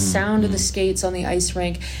way, the sound of the skates on the ice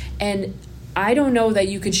rink, and I don't know that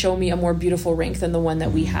you could show me a more beautiful rink than the one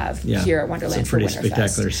that we have here at Wonderland for Winterfest. It's a pretty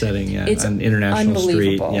spectacular setting, It's on International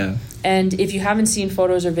unbelievable. Street. Yeah. And if you haven't seen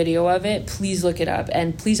photos or video of it, please look it up.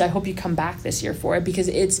 And please, I hope you come back this year for it, because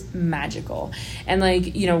it's magical. And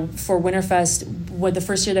for Winterfest, the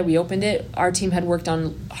first year that we opened it, our team had worked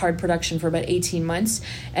on hard production for about 18 months,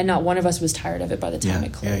 and not one of us was tired of it by the time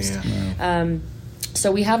it closed. So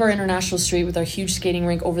we have our International Street with our huge skating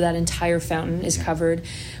rink over that entire fountain is covered.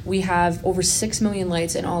 We have over 6 million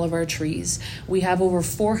lights in all of our trees. We have over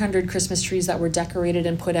 400 Christmas trees that were decorated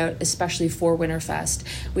and put out especially for Winterfest.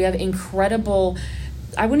 We have incredible,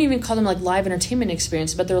 I wouldn't even call them like live entertainment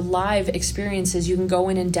experience, but they're live experiences. You can go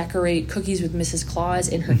in and decorate cookies with Mrs. Claus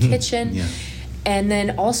in her kitchen. Yeah. And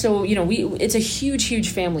then also, it's a huge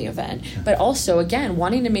family event, but also, again,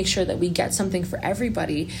 wanting to make sure that we get something for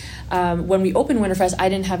everybody. When we opened Winterfest, I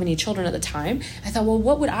didn't have any children at the time. I thought, well,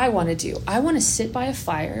 what would I want to do? I want to sit by a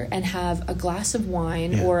fire and have a glass of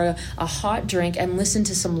wine or a hot drink and listen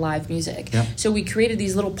to some live music. Yeah. So we created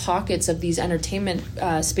these little pockets of these entertainment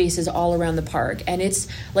spaces all around the park, and it's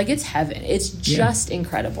heaven. It's just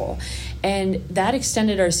incredible. And that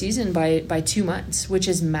extended our season by 2 months, which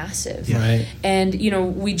is massive. Yeah. Right. And,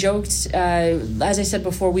 we joked, as I said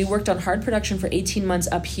before, we worked on hard production for 18 months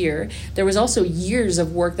up here. There was also years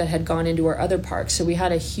of work that had gone into our other parks. So we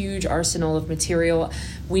had a huge arsenal of material.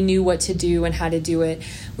 We knew what to do and how to do it.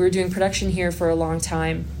 We were doing production here for a long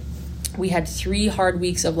time. We had 3 hard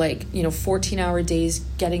weeks of 14-hour days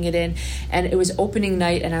getting it in, and it was opening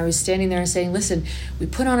night, and I was standing there saying, listen, we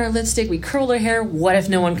put on our lipstick, we curled our hair, what if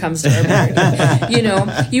no one comes to our party?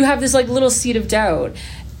 You have this little seed of doubt.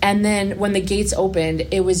 And then when the gates opened,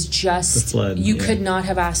 it was just, the flood, you could not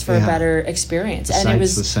have asked for a better experience. The and sights, it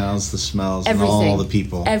was the sounds, the smells, and all the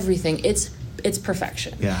people. Everything. It's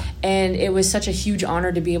perfection. Yeah. And it was such a huge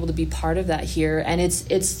honor to be able to be part of that here. And it's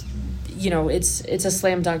a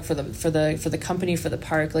slam dunk for the company, for the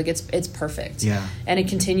park. It's perfect. Yeah. And it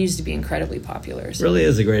continues to be incredibly popular. So. It really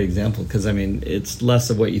is a great example, because it's less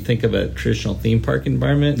of what you think of a traditional theme park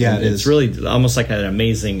environment. Yeah, it's really almost like an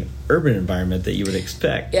amazing urban environment that you would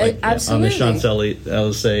expect. Absolutely. On the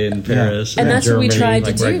Champs-Élysées in Paris. And that's Germany, what we tried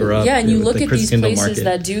to do. Yeah, and you look at these Kindle places market.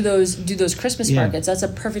 that do those Christmas markets. That's a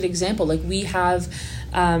perfect example. We have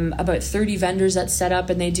about 30 vendors that set up,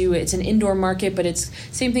 and it's an indoor market, but it's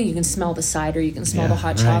same thing. You can smell the cider, you can smell the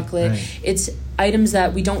hot chocolate. Right. It's items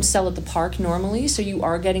that we don't sell at the park normally, so you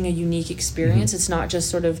are getting a unique experience. It's not just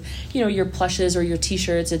sort of your plushes or your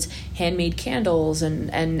t-shirts. It's handmade candles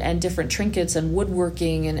and different trinkets and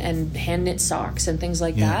woodworking and hand knit socks and things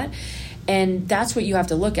like that. And that's what you have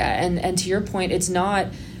to look at. And to your point, it's not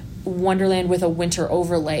Wonderland with a winter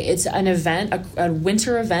overlay. It's an event, a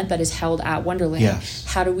winter event that is held at Wonderland. Yes.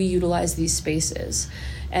 How do we utilize these spaces?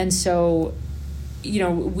 And so,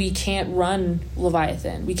 we can't run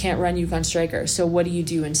Leviathan. We can't run Yukon Striker. So what do you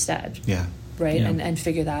do instead? Yeah. Right? Yeah. And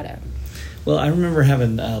figure that out. Well, I remember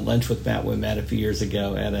having lunch with Matt Wimett a few years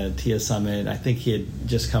ago at a TIA Summit. I think he had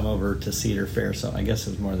just come over to Cedar Fair, so I guess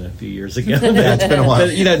it was more than a few years ago. Yeah, it's been a while. But,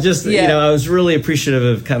 I was really appreciative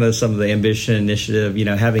of kind of some of the ambition initiative,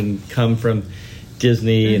 having come from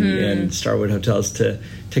Disney and Starwood Hotels to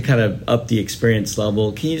kind of up the experience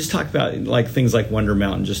level. Can you just talk about like things like Wonder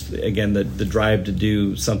Mountain, just again the drive to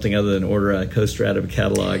do something other than order a coaster out of a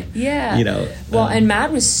catalog? Yeah. And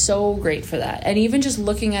Matt was so great for that. And even just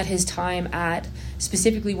looking at his time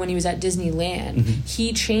specifically when he was at Disneyland,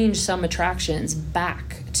 he changed some attractions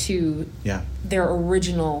back to their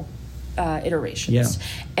original iterations.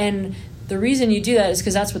 Yeah. And the reason you do that is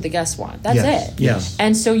because that's what the guests want. That's it. Yes.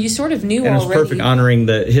 And so you sort of knew and already. And it was perfect, honoring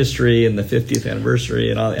the history and the 50th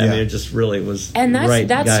anniversary and all. I mean, it just really was. And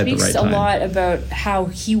that speaks right a lot about how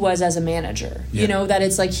he was as a manager. Yeah. That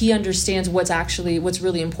it's like he understands what's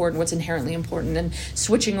really important, what's inherently important, and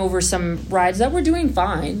switching over some rides that were doing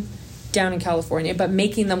fine down in California, but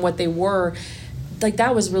making them what they were. Like,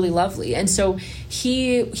 that was really lovely. And so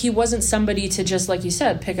he wasn't somebody to just, like you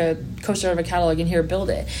said, pick a coaster out of a catalog and here,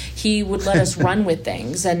 build it. He would let us run with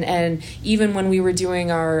things. And even when we were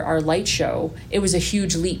doing our light show, it was a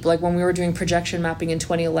huge leap. Like when we were doing projection mapping in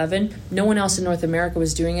 2011, no one else in North America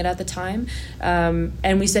was doing it at the time.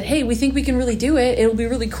 And we said, hey, we think we can really do it. It'll be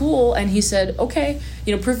really cool. And he said, okay,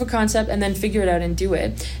 proof of concept, and then figure it out and do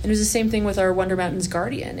it. And it was the same thing with our Wonder Mountains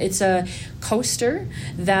Guardian. It's a coaster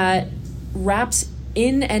that wraps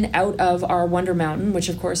in and out of our Wonder Mountain, which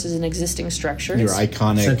of course is an existing structure. Your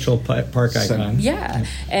iconic Central Park icon. Yeah.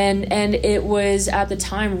 And it was at the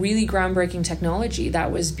time really groundbreaking technology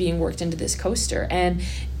that was being worked into this coaster. And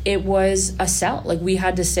it was a sell. Like, we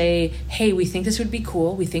had to say, hey, we think this would be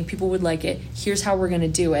cool. We think people would like it. Here's how we're going to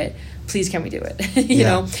do it. Please, can we do it? you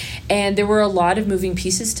know? And there were a lot of moving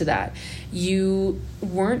pieces to that. You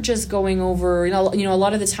weren't just going over, a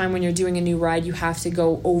lot of the time when you're doing a new ride, you have to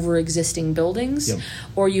go over existing buildings,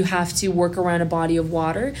 or you have to work around a body of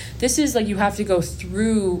water. This is like you have to go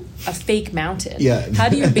through a fake mountain. Yeah. How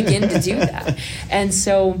do you begin to do that? And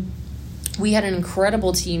so we had an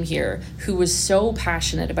incredible team here who was so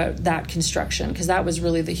passionate about that construction, because that was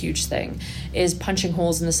really the huge thing, is punching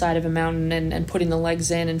holes in the side of a mountain and putting the legs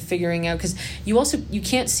in and figuring out, because you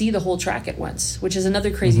can't see the whole track at once, which is another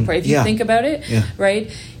crazy part. If you think about it, right,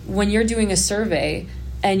 when you're doing a survey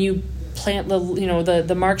and you plant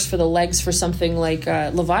the marks for the legs for something like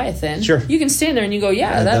Leviathan, you can stand there and you go,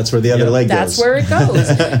 that's where the other leg goes. That's where it goes.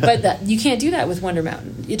 But you can't do that with Wonder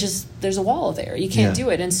Mountain. There's a wall there. You can't do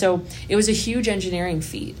it. And so it was a huge engineering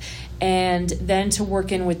feat. And then to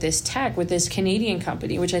work in with this tech, with this Canadian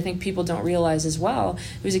company, which I think people don't realize as well.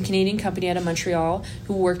 It was a Canadian company out of Montreal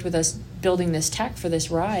who worked with us building this tech for this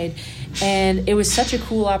ride. And it was such a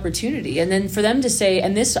cool opportunity. And then for them to say,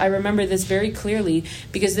 and this, I remember this very clearly,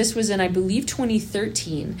 because this was in, I believe,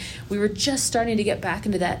 2013. We were just starting to get back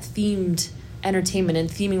into that themed entertainment and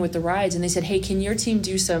theming with the rides, and they said, hey, can your team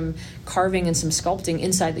do some carving and some sculpting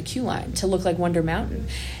inside the queue line to look like Wonder Mountain?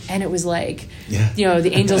 And it was like,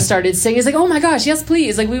 the angels started singing. It's like, oh my gosh, yes,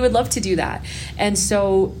 please, like we would love to do that. And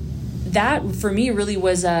so that for me really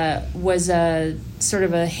was a sort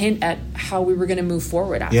of a hint at how we were going to move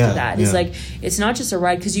forward after that. It's like, it's not just a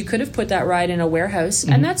ride, because you could have put that ride in a warehouse,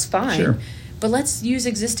 and that's fine. Sure. But let's use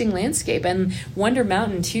existing landscape. And Wonder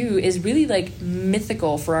Mountain, too, is really, like,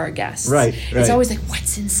 mythical for our guests. Right. It's always like,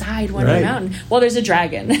 what's inside Wonder Mountain? Well, there's a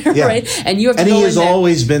dragon, right? And you have to go in there. And he has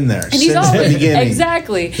always been there since the beginning.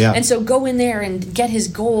 Exactly. Yeah. And so go in there and get his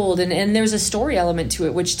gold. And there's a story element to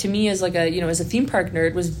it, which to me, as like as a theme park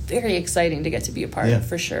nerd, was very exciting to get to be a part of,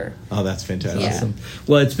 for sure. Oh, that's fantastic. Yeah. Awesome.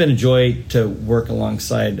 Well, it's been a joy to work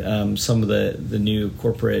alongside some of the new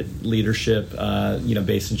corporate leadership,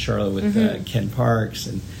 based in Charlotte with Ken Parks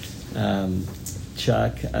and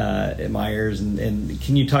Chuck Myers, and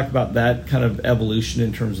can you talk about that kind of evolution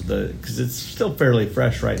in terms of because it's still fairly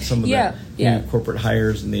fresh, right? Some of the new corporate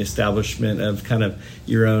hires and the establishment of kind of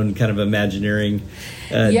your own kind of Imagineering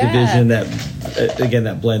division,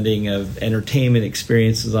 that blending of entertainment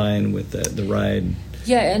experience design with the ride.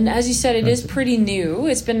 Yeah, and as you said, it is pretty new.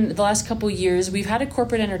 It's been the last couple years. We've had a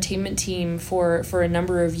corporate entertainment team for a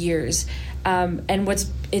number of years. And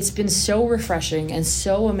it's been so refreshing and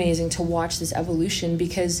so amazing to watch this evolution,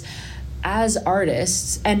 because as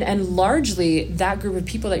artists, and largely that group of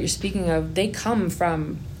people that you're speaking of, they come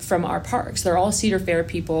from from our parks. They're all Cedar Fair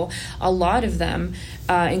people. A lot of them,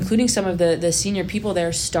 including some of the senior people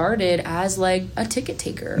there, started as like a ticket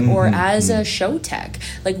taker or as a show tech.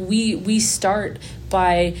 Like we start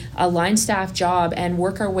by a line staff job and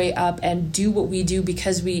work our way up and do what we do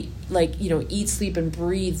because we eat, sleep, and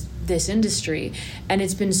breathe this industry. And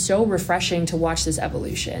it's been so refreshing to watch this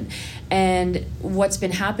evolution. And what's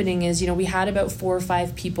been happening is, we had about 4 or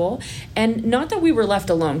 5 people, and not that we were left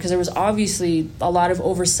alone, because there was obviously a lot of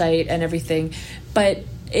oversight and everything, but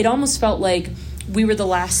it almost felt like we were the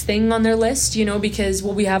last thing on their list, because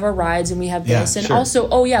we have our rides and we have this, and also,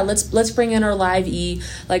 let's bring in our live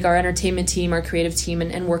like our entertainment team, our creative team,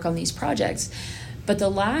 and work on these projects. But the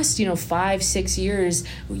last 5-6 years,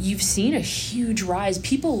 you've seen a huge rise.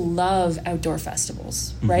 People love outdoor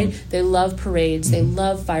festivals, right? They love parades, they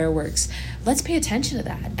love fireworks. Let's pay attention to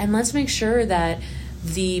that, and let's make sure that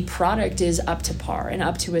the product is up to par and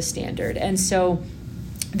up to a standard. And so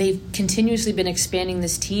they've continuously been expanding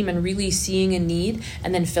this team and really seeing a need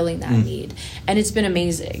and then filling that need. And it's been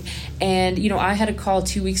amazing. And, I had a call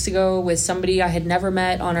 2 weeks ago with somebody I had never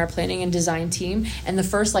met on our planning and design team. And the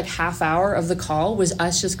first half hour of the call was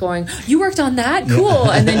us just going, "You worked on that? Cool."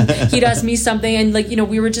 And then he'd ask me something. And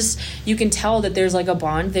we were just, you can tell that there's a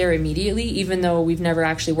bond there immediately, even though we've never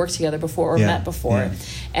actually worked together before or met before. Yeah.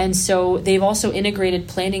 And so they've also integrated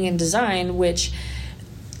planning and design, which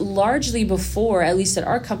largely before, at least at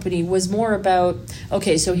our company, was more about,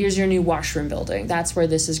 okay, so here's your new washroom building. That's where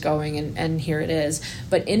this is going, and here it is.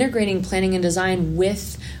 But integrating planning and design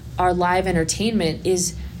with our live entertainment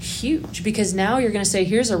is huge, because now you're going to say,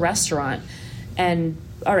 here's a restaurant, and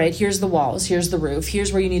all right, here's the walls, here's the roof,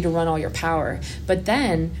 here's where you need to run all your power. But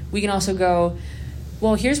then we can also go,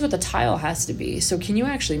 well, here's what the tile has to be. So can you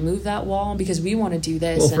actually move that wall? Because we want to do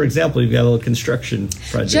this. Well, for example, you've got a little construction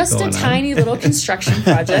project just going a tiny little construction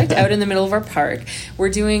project out in the middle of our park. We're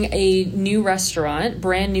doing a new restaurant,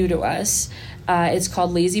 brand new to us. It's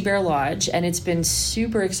called Lazy Bear Lodge, and it's been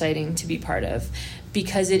super exciting to be part of,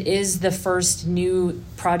 because it is the first new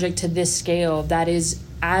project to this scale that is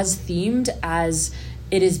as themed as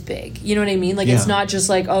it is big. You know what I mean? It's not just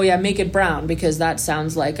make it brown because that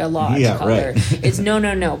sounds like a lodge color. Right. It's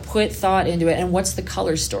no. Put thought into it. And what's the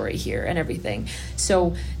color story here and everything?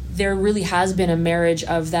 So there really has been a marriage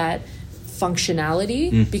of that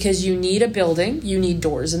functionality, because you need a building, you need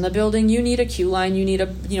doors in the building, you need a queue line, you need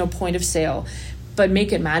a point of sale, but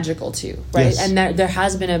make it magical too, right? Yes. And there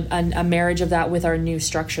has been a marriage of that with our new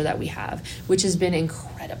structure that we have, which has been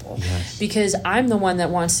incredible. Yes. Because I'm the one that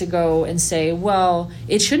wants to go and say, well,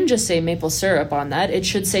 it shouldn't just say maple syrup on that. It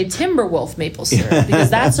should say Timberwolf maple syrup, because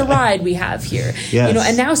that's a ride we have here. Yes.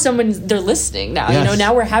 And now they're listening now. Yes.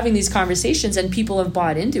 Now we're having these conversations and people have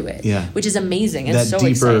bought into it, which is amazing. It's so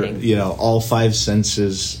deeper, exciting. All 5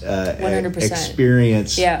 senses 100%.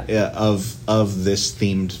 Experience of this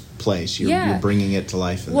themed place. You're bringing it to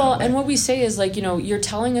life in that way. And what we say is you're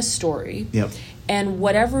telling a story. Yep. And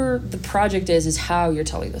whatever the project is how you're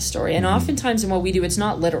telling the story. And oftentimes in what we do, it's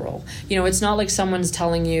not literal. It's not like someone's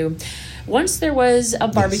telling you, once there was a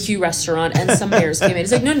barbecue restaurant and some bears came in.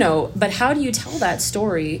 It's no. But how do you tell that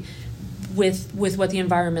story with what the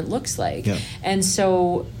environment looks like? Yeah. And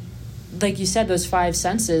so, like you said, those 5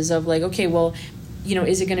 senses of okay, well,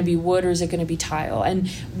 is it going to be wood or is it going to be tile? And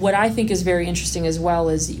what I think is very interesting as well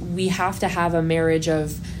is we have to have a marriage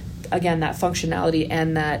of, again, that functionality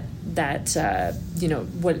and that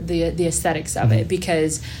what the aesthetics of it,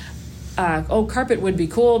 because carpet would be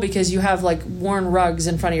cool because you have worn rugs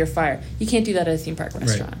in front of your fire. You can't do that at a theme park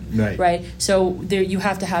restaurant, right? So there you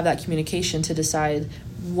have to have that communication to decide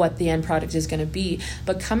what the end product is going to be.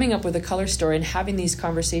 But coming up with a color story and having these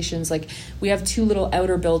conversations, we have 2 little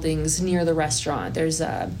outer buildings near the restaurant. There's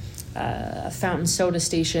a fountain soda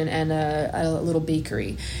station and a little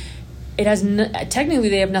bakery. It has technically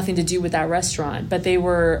they have nothing to do with that restaurant, but they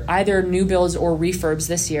were either new builds or refurbs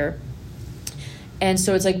this year. And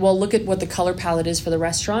so it's look at what the color palette is for the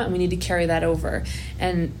restaurant, and we need to carry that over.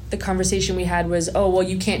 And the conversation we had was,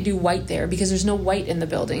 you can't do white there because there's no white in the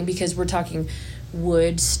building, because we're talking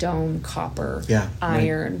wood, stone, copper,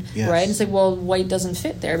 iron, right? And it's white doesn't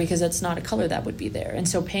fit there because that's not a color that would be there. And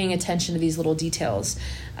so paying attention to these little details,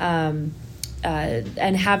 and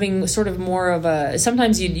having sort of more of a,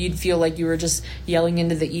 sometimes you'd feel like you were just yelling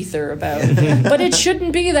into the ether about, but it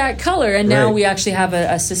shouldn't be that color. And now we actually have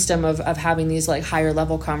a system of having these higher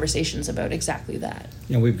level conversations about exactly that.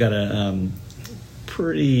 We've got a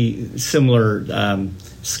pretty similar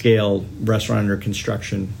scale restaurant under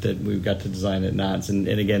construction that we've got to design at Knott's, and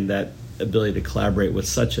again, that ability to collaborate with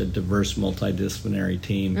such a diverse multidisciplinary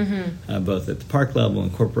team, both at the park level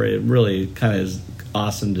and corporate, really kind of is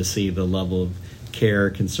awesome to see the level of care,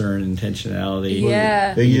 concern, intentionality.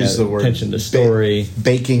 Yeah. They use the word attention to story,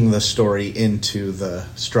 baking the story into the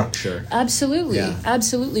structure. Absolutely. Yeah.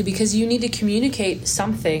 Absolutely, because you need to communicate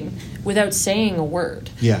something without saying a word.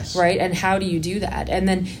 Yes. Right? And how do you do that? And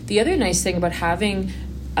then the other nice thing about having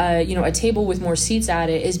a table with more seats at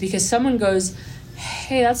it is because someone goes,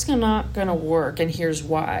 hey, that's not going to work, and here's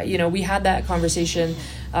why. We had that conversation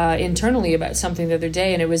internally about something the other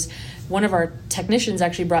day, and it was one of our technicians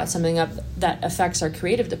actually brought something up that affects our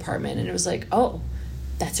creative department, and it was like, oh,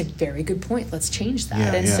 that's a very good point. Let's change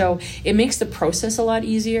that. So it makes the process a lot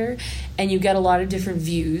easier, and you get a lot of different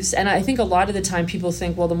views. And I think a lot of the time people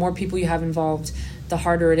think, well, the more people you have involved, the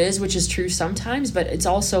harder it is, which is true sometimes, but it's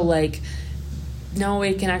also like, no,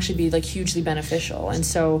 it can actually be like hugely beneficial. And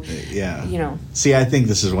so, See, I think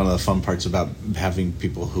this is one of the fun parts about having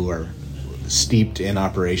people who are steeped in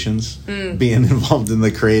operations. Being involved in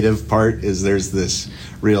the creative part is there's this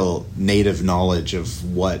real native knowledge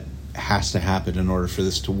of what has to happen in order for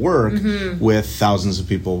this to work with thousands of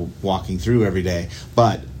people walking through every day.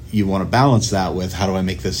 But you want to balance that with, how do I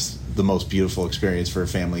make this the most beautiful experience for a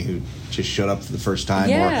family who just showed up for the first time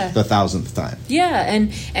or the 1,000th time. Yeah,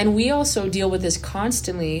 and we also deal with this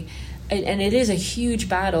constantly, and it is a huge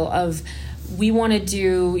battle of, we want to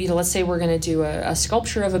do, let's say we're going to do a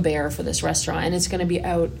sculpture of a bear for this restaurant, and it's going to be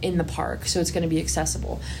out in the park, so it's going to be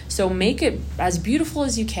accessible. So make it as beautiful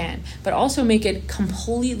as you can, but also make it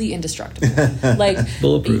completely indestructible. Like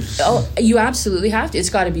bulletproof. You absolutely have to. It's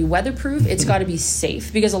got to be weatherproof. It's got to be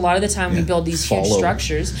safe, because a lot of the time we build these huge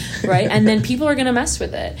structures, right? And then people are going to mess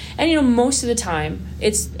with it. And most of the time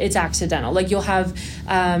it's accidental. Like you'll have,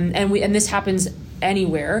 and this happens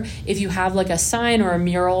anywhere. If you have like a sign or a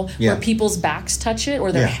mural where people's backs touch it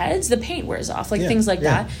or their heads, the paint wears off, like things like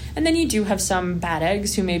that. And then you do have some bad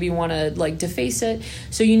eggs who maybe want to like deface it.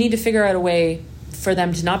 So you need to figure out a way for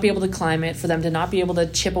them to not be able to climb it, for them to not be able to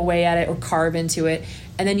chip away at it or carve into it.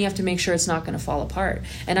 And then you have to make sure it's not going to fall apart.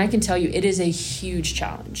 And I can tell you, it is a huge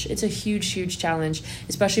challenge. It's a huge, huge challenge,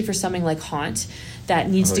 especially for something like Haunt that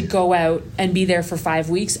needs to go out and be there for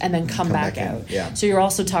 5 weeks and then come back out. Yeah. So you're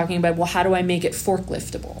also talking about, well, how do I make it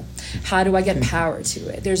forkliftable? How do I get power to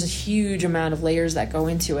it? There's a huge amount of layers that go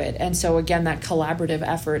into it. And so again, that collaborative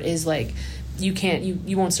effort is like,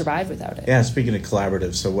 you won't survive without it. Yeah, speaking of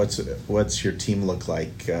collaborative, so what's your team look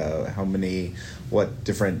like? What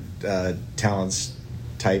different talents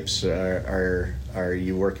types are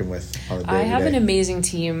you working with on a day-to-day? I have an amazing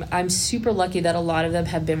team. I'm super lucky that a lot of them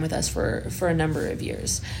have been with us for a number of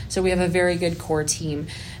years. So we have a very good core team.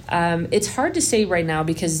 It's hard to say right now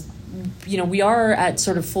because we are at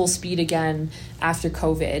sort of full speed again after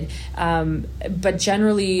COVID. But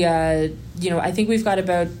generally, I think we've got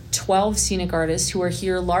about 12 scenic artists who are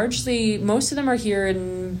here largely, most of them are here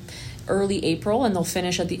in early April, and they'll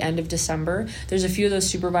finish at the end of December. There's a few of those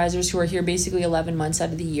supervisors who are here basically 11 months out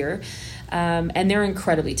of the year. And they're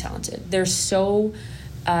incredibly talented. They're so,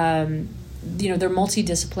 they're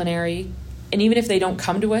multidisciplinary. And even if they don't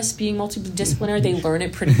come to us being multidisciplinary, they learn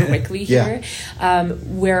it pretty quickly here.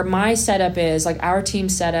 Where my setup is, like our team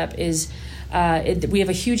setup is, we have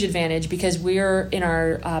a huge advantage because we're in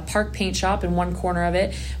our park paint shop in one corner of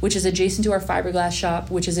it, which is adjacent to our fiberglass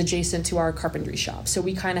shop, which is adjacent to our carpentry shop. So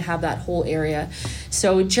we kind of have that whole area.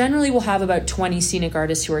 So generally we'll have about 20 scenic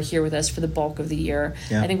artists who are here with us for the bulk of the year.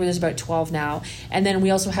 I think there's about 12 now. And then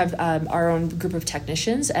we also have our own group of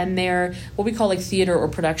technicians, and they're what we call like theater or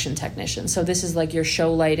production technicians. So this is like your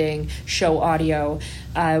show lighting, show audio.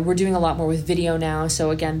 We're doing a lot more with video now.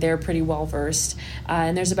 So again, they're pretty well versed.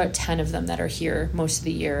 And there's about 10 of them that are here most of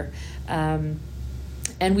the year.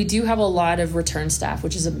 And we do have a lot of return staff,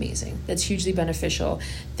 which is amazing. That's hugely beneficial.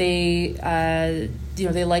 They,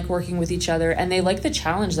 they like working with each other, and they like the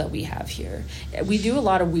challenge that we have here. We do a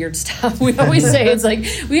lot of weird stuff. We always say it's like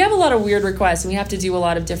we have a lot of weird requests, and we have to do a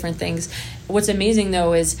lot of different things. What's amazing,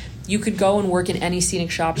 though, is you could go and work in any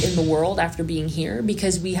scenic shop in the world after being here,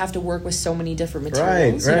 because we have to work with so many different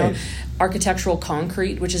materials. Right. Architectural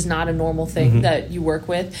concrete, which is not a normal thing that you work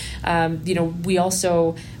with. We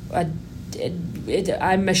also...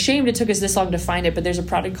 I'm ashamed it took us this long to find it, but there's a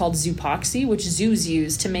product called Zoopoxy, which zoos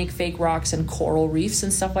use to make fake rocks and coral reefs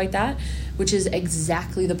and stuff like that, which is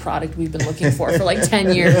exactly the product we've been looking for like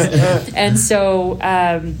 10 years. And so,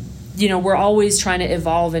 we're always trying to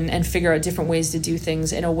evolve and figure out different ways to do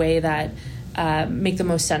things in a way that make the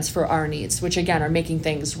most sense for our needs, which again are making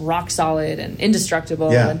things rock solid and indestructible,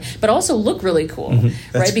 but also look really cool,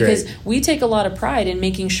 right? Because we take a lot of pride in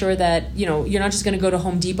making sure that you're not just going to go to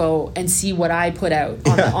Home Depot and see what I put out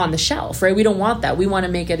on the shelf, right? We don't want that. We want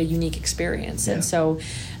to make it a unique experience, and so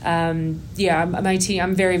My team,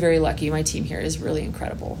 I'm very, very lucky. My team here is really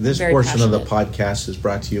incredible. This very portion passionate. of the podcast is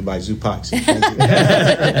brought to you by Zupoxy.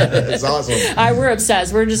 It's awesome. We're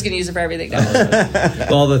obsessed. We're just going to use it for everything now.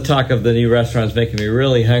 All the talk of the new restaurant's making me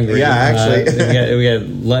really hungry. Yeah, actually. We got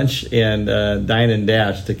lunch and dine and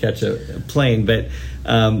dash to catch a plane. But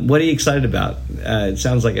what are you excited about? It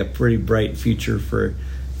sounds like a pretty bright future for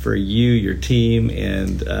you, your team,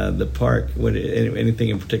 and the park. Anything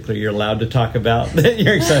in particular you're allowed to talk about that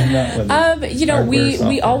you're excited about?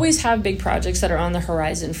 We always have big projects that are on the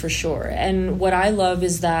horizon for sure. And what I love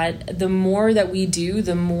is that the more that we do,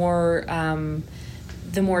 the more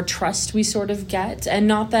trust we sort of get. And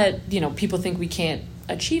not that people think we can't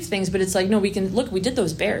achieve things, but it's like, no, we can look, we did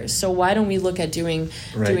those bears, so why don't we look at doing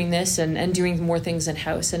this and doing more things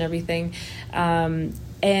in-house and everything.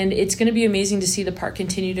 And it's going to be amazing to see the park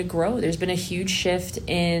continue to grow. There's been a huge shift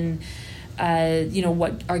in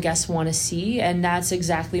what our guests want to see, and that's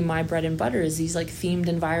exactly my bread and butter, is these like themed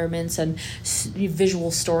environments and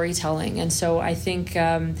visual storytelling. And so I think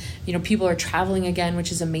people are traveling again,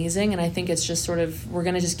 which is amazing, and I think it's just we're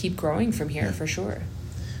going to just keep growing from here for sure.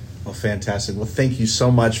 Well, fantastic. Well, thank you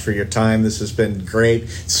so much for your time. This has been great.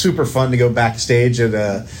 It's super fun to go backstage at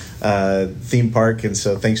a theme park, and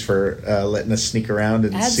so thanks for letting us sneak around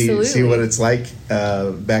and see what it's like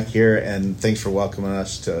back here. And thanks for welcoming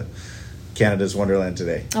us to Canada's Wonderland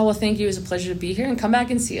today. Oh, well, thank you. It was a pleasure to be here, and come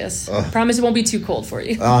back and see us. I promise it won't be too cold for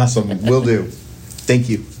you. Awesome. Will do. Thank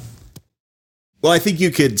you. Well, I think you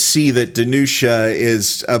could see that Danusha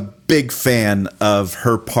is a big fan of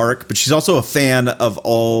her park, but she's also a fan of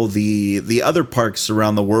all the other parks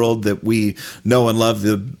around the world that we know and love,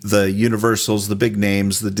 the Universals, the big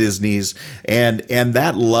names, the Disneys, and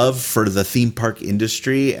that love for the theme park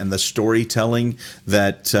industry and the storytelling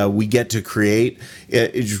that we get to create.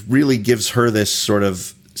 It really gives her this sort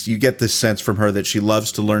of, you get this sense from her that she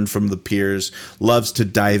loves to learn from the peers, loves to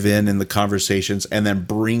dive in the conversations, and then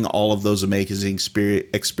bring all of those amazing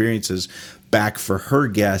experiences back for her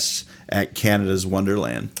guests at Canada's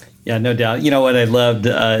Wonderland. Yeah, no doubt. You know what I loved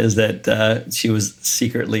is that she was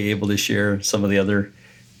secretly able to share some of the other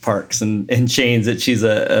parks and chains that she's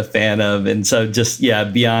a fan of. And so just,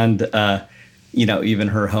 beyond, even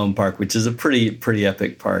her home park, which is a pretty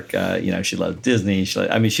epic park. She loved Disney.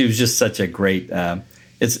 She was just such a great,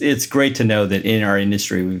 it's great to know that in our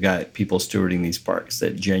industry, we've got people stewarding these parks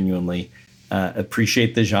that genuinely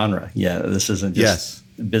appreciate the genre. Yeah, this isn't just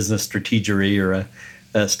business strategery or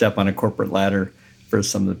a step on a corporate ladder for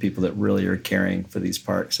some of the people that really are caring for these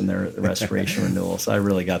parks and their restoration renewal. So I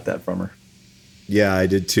really got that from her. Yeah, I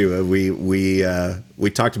did too.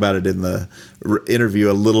 We talked about it in the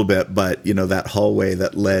interview a little bit, but that hallway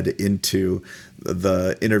that led into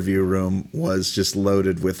the interview room was just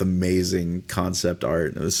loaded with amazing concept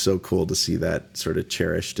art. It was so cool to see that sort of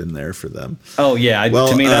cherished in there for them. Oh yeah,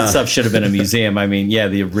 to me that stuff should have been a museum. I mean,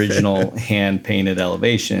 the original hand painted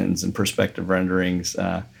elevations and perspective renderings.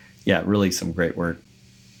 Really some great work.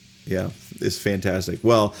 Yeah, it's fantastic.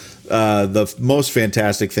 Well, the most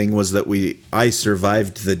fantastic thing was that I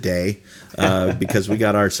survived the day because we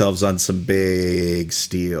got ourselves on some big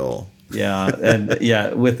steel. Yeah, and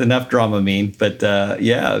with enough Dramamine, but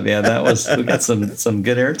that was, we got some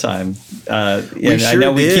good airtime. I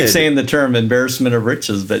know we keep saying the term embarrassment of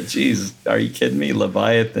riches, but geez, are you kidding me?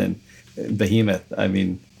 Leviathan, Behemoth. I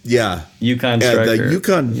mean, Yukon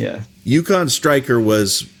Striker. Yukon Striker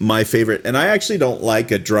was my favorite, and I actually don't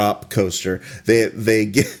like a drop coaster. They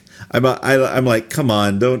get. I'm like, come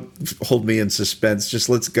on, don't hold me in suspense. Just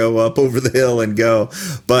let's go up over the hill and go.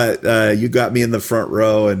 But you got me in the front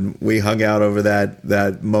row, and we hung out over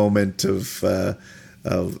that moment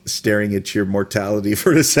of staring at your mortality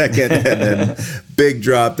for a second, and then big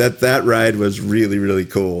drop. That ride was really, really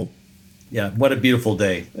cool. Yeah, what a beautiful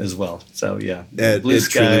day as well. So blue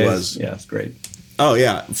skies. Truly was. Yeah, it's great. Oh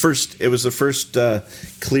yeah, it was the first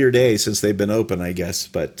clear day since they've been open, I guess.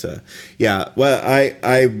 But well,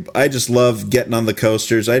 I just love getting on the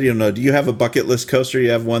coasters. I don't know. Do you have a bucket list coaster?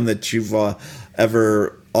 You have one that you've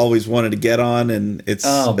ever always wanted to get on, and it's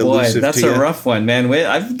elusive that's to a you? Rough one, man.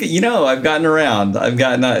 I've gotten around. I've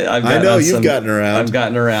gotten gotten around. I've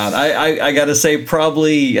gotten around. I got to say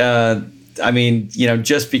probably.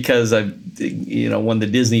 Just because I've won the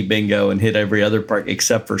Disney bingo and hit every other park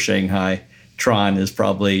except for Shanghai. Tron is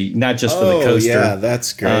probably not just for the coaster. Yeah,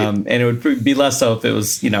 that's great. And it would be less so if it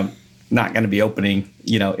was, not going to be opening,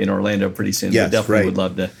 in Orlando pretty soon. Yes, I definitely would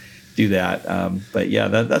love to do that. But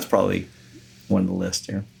that's probably one of the list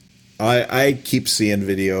here. I keep seeing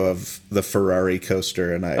video of the Ferrari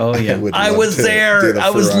coaster, and I I was there. I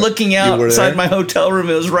was looking outside my hotel room.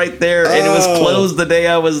 It was right there, and it was closed the day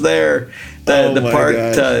I was there. The park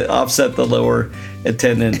to offset the lower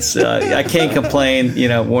attendance. I can't complain.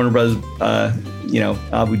 Warner Bros.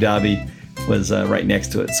 Abu Dhabi was right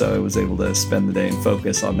next to it, so I was able to spend the day and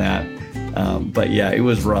focus on that. But yeah, it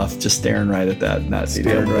was rough just staring right at that. Not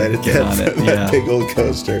staring right at that big old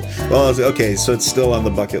coaster. Well, okay, so it's still on the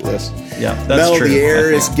bucket list. Yeah, that's true. The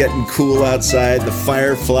air is getting cool outside. The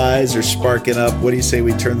fireflies are sparking up. What do you say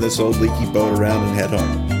we turn this old leaky boat around and head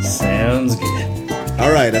home? Sounds good.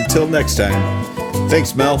 All right, until next time.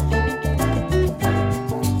 Thanks, Mel.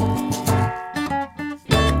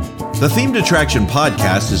 The Themed Attraction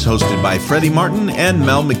podcast is hosted by Freddie Martin and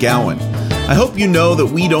Mel McGowan. I hope you know that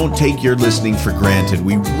we don't take your listening for granted.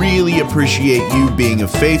 We really appreciate you being a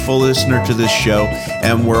faithful listener to this show,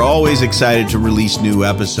 and we're always excited to release new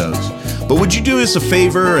episodes. But would you do us a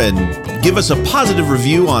favor and give us a positive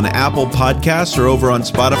review on Apple Podcasts or over on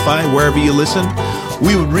Spotify, wherever you listen?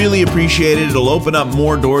 We would really appreciate it. It'll open up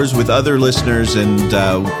more doors with other listeners, and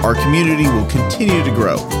our community will continue to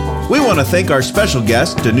grow. We want to thank our special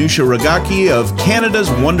guest, Danusha Ragaki of Canada's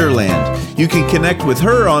Wonderland. You can connect with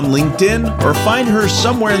her on LinkedIn or find her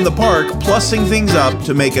somewhere in the park plussing things up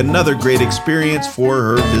to make another great experience for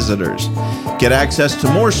her visitors. Get access to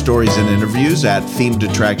more stories and interviews at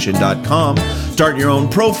themedattraction.com. Start your own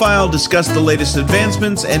profile, discuss the latest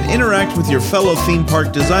advancements, and interact with your fellow theme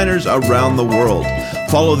park designers around the world.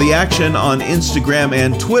 Follow the action on Instagram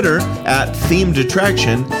and Twitter at Themed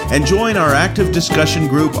Attraction, and join our active discussion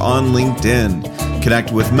group on LinkedIn.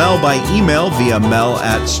 Connect with Mel by email via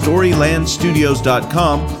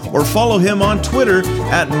mel@storylandstudios.com, or follow him on Twitter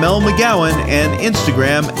at Mel McGowan and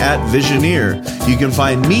Instagram at Visioneer. You can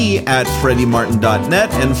find me at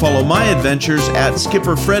freddymartin.net and follow my adventures at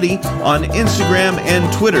Skipper Freddy on Instagram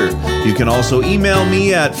and Twitter. You can also email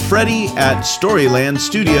me at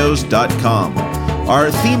freddy@storylandstudios.com.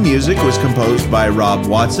 Our theme music was composed by Rob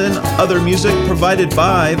Watson. Other music provided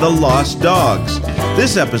by The Lost Dogs.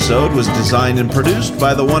 This episode was designed and produced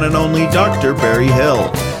by the one and only Dr. Barry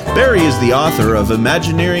Hill. Barry is the author of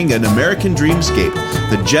Imagineering an American Dreamscape,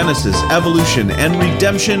 the genesis, evolution, and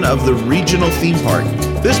redemption of the regional theme park.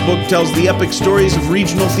 This book tells the epic stories of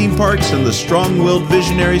regional theme parks and the strong-willed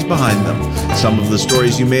visionaries behind them. Some of the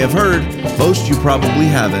stories you may have heard, most you probably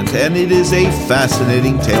haven't, and it is a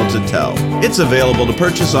fascinating tale to tell. It's available to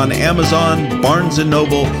purchase on Amazon, Barnes &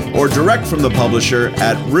 Noble, or direct from the publisher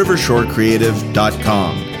at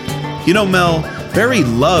rivershorecreative.com. You know, Mel, Barry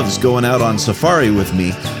loves going out on safari with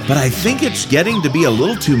me, but I think it's getting to be a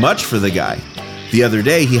little too much for the guy. The other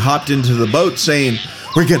day, he hopped into the boat saying,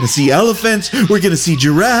 "We're going to see elephants, we're going to see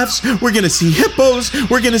giraffes, we're going to see hippos,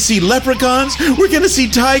 we're going to see leprechauns, we're going to see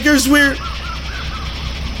tigers,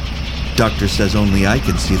 Doctor says only I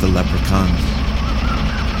can see the leprechauns."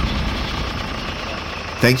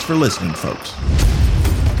 Thanks for listening, folks.